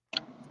here,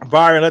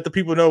 Byron, let the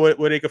people know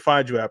where they can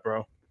find you at,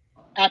 bro.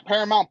 At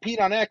Paramount Pete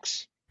on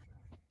X.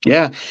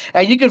 Yeah,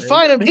 and you can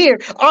find him here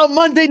on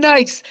Monday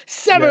nights,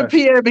 7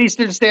 p.m.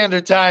 Eastern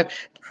Standard Time.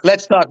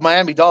 Let's talk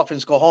Miami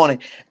Dolphins,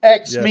 cojones.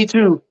 X, me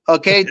too.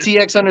 Okay,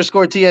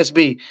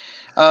 TX_TSB.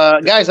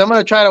 Guys, I'm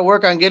gonna try to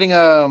work on getting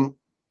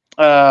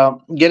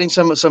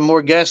some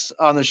more guests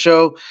on the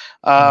show.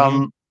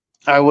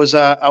 I was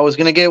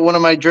gonna get one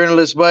of my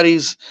journalist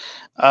buddies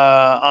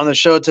on the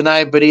show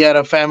tonight, but he had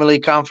a family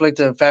conflict,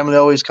 and family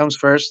always comes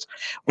first.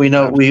 We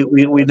know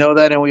we know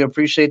that, and we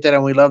appreciate that,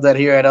 and we love that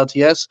here at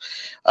LTS.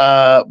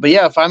 But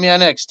yeah, find me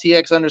on X,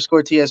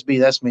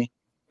 TX_TSB. That's me.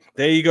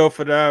 There you go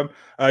for them.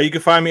 You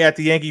can find me at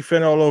the Yankee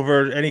Fin all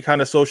over any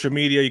kind of social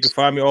media. You can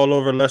find me all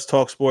over Let's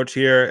Talk Sports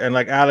here. And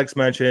like Alex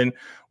mentioned,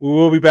 we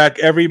will be back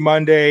every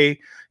Monday.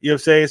 You know what I'm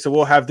saying? So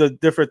we'll have the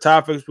different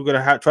topics. We're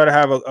going to try to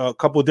have a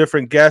couple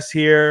different guests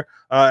here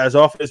as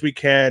often as we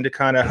can to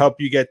kind of help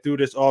you get through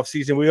this off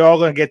season. We're all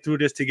going to get through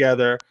this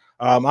together.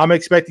 I'm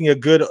expecting a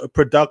good,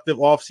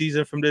 productive off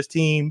season from this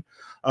team.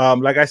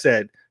 Like I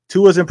said,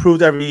 Tua's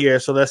improved every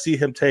year. So let's see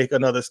him take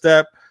another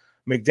step.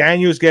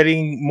 McDaniel's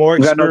getting more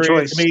experience. No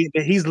choice. I mean,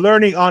 he's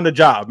learning on the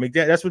job.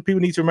 That's what people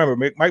need to remember.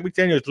 Mike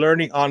McDaniel is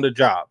learning on the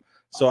job.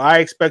 So I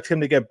expect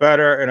him to get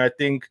better. And I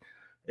think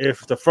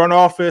if the front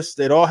office,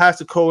 it all has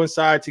to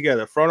coincide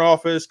together. Front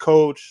office,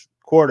 coach,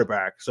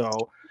 quarterback. So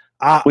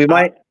I'm worried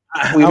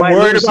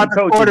about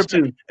the quarterback.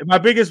 Too. My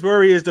biggest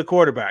worry is the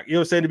quarterback. You know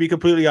what I'm saying? To be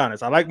completely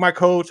honest, I like my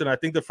coach, and I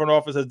think the front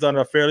office has done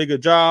a fairly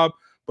good job.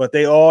 But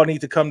they all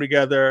need to come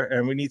together,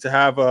 and we need to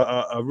have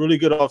a really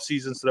good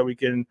offseason so that we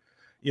can,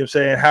 you know what I'm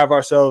saying, have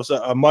ourselves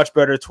a much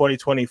better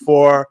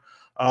 2024.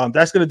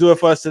 That's going to do it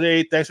for us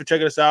today. Thanks for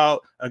checking us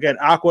out. Again,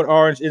 Aqua and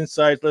Orange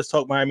Insights. Let's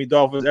talk Miami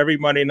Dolphins every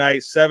Monday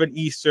night, 7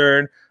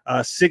 Eastern,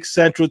 6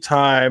 Central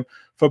Time.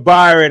 For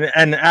Byron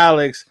and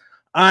Alex,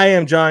 I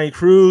am Johnny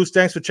Cruz.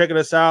 Thanks for checking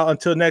us out.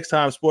 Until next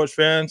time, sports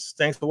fans,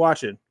 thanks for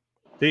watching.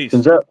 Peace.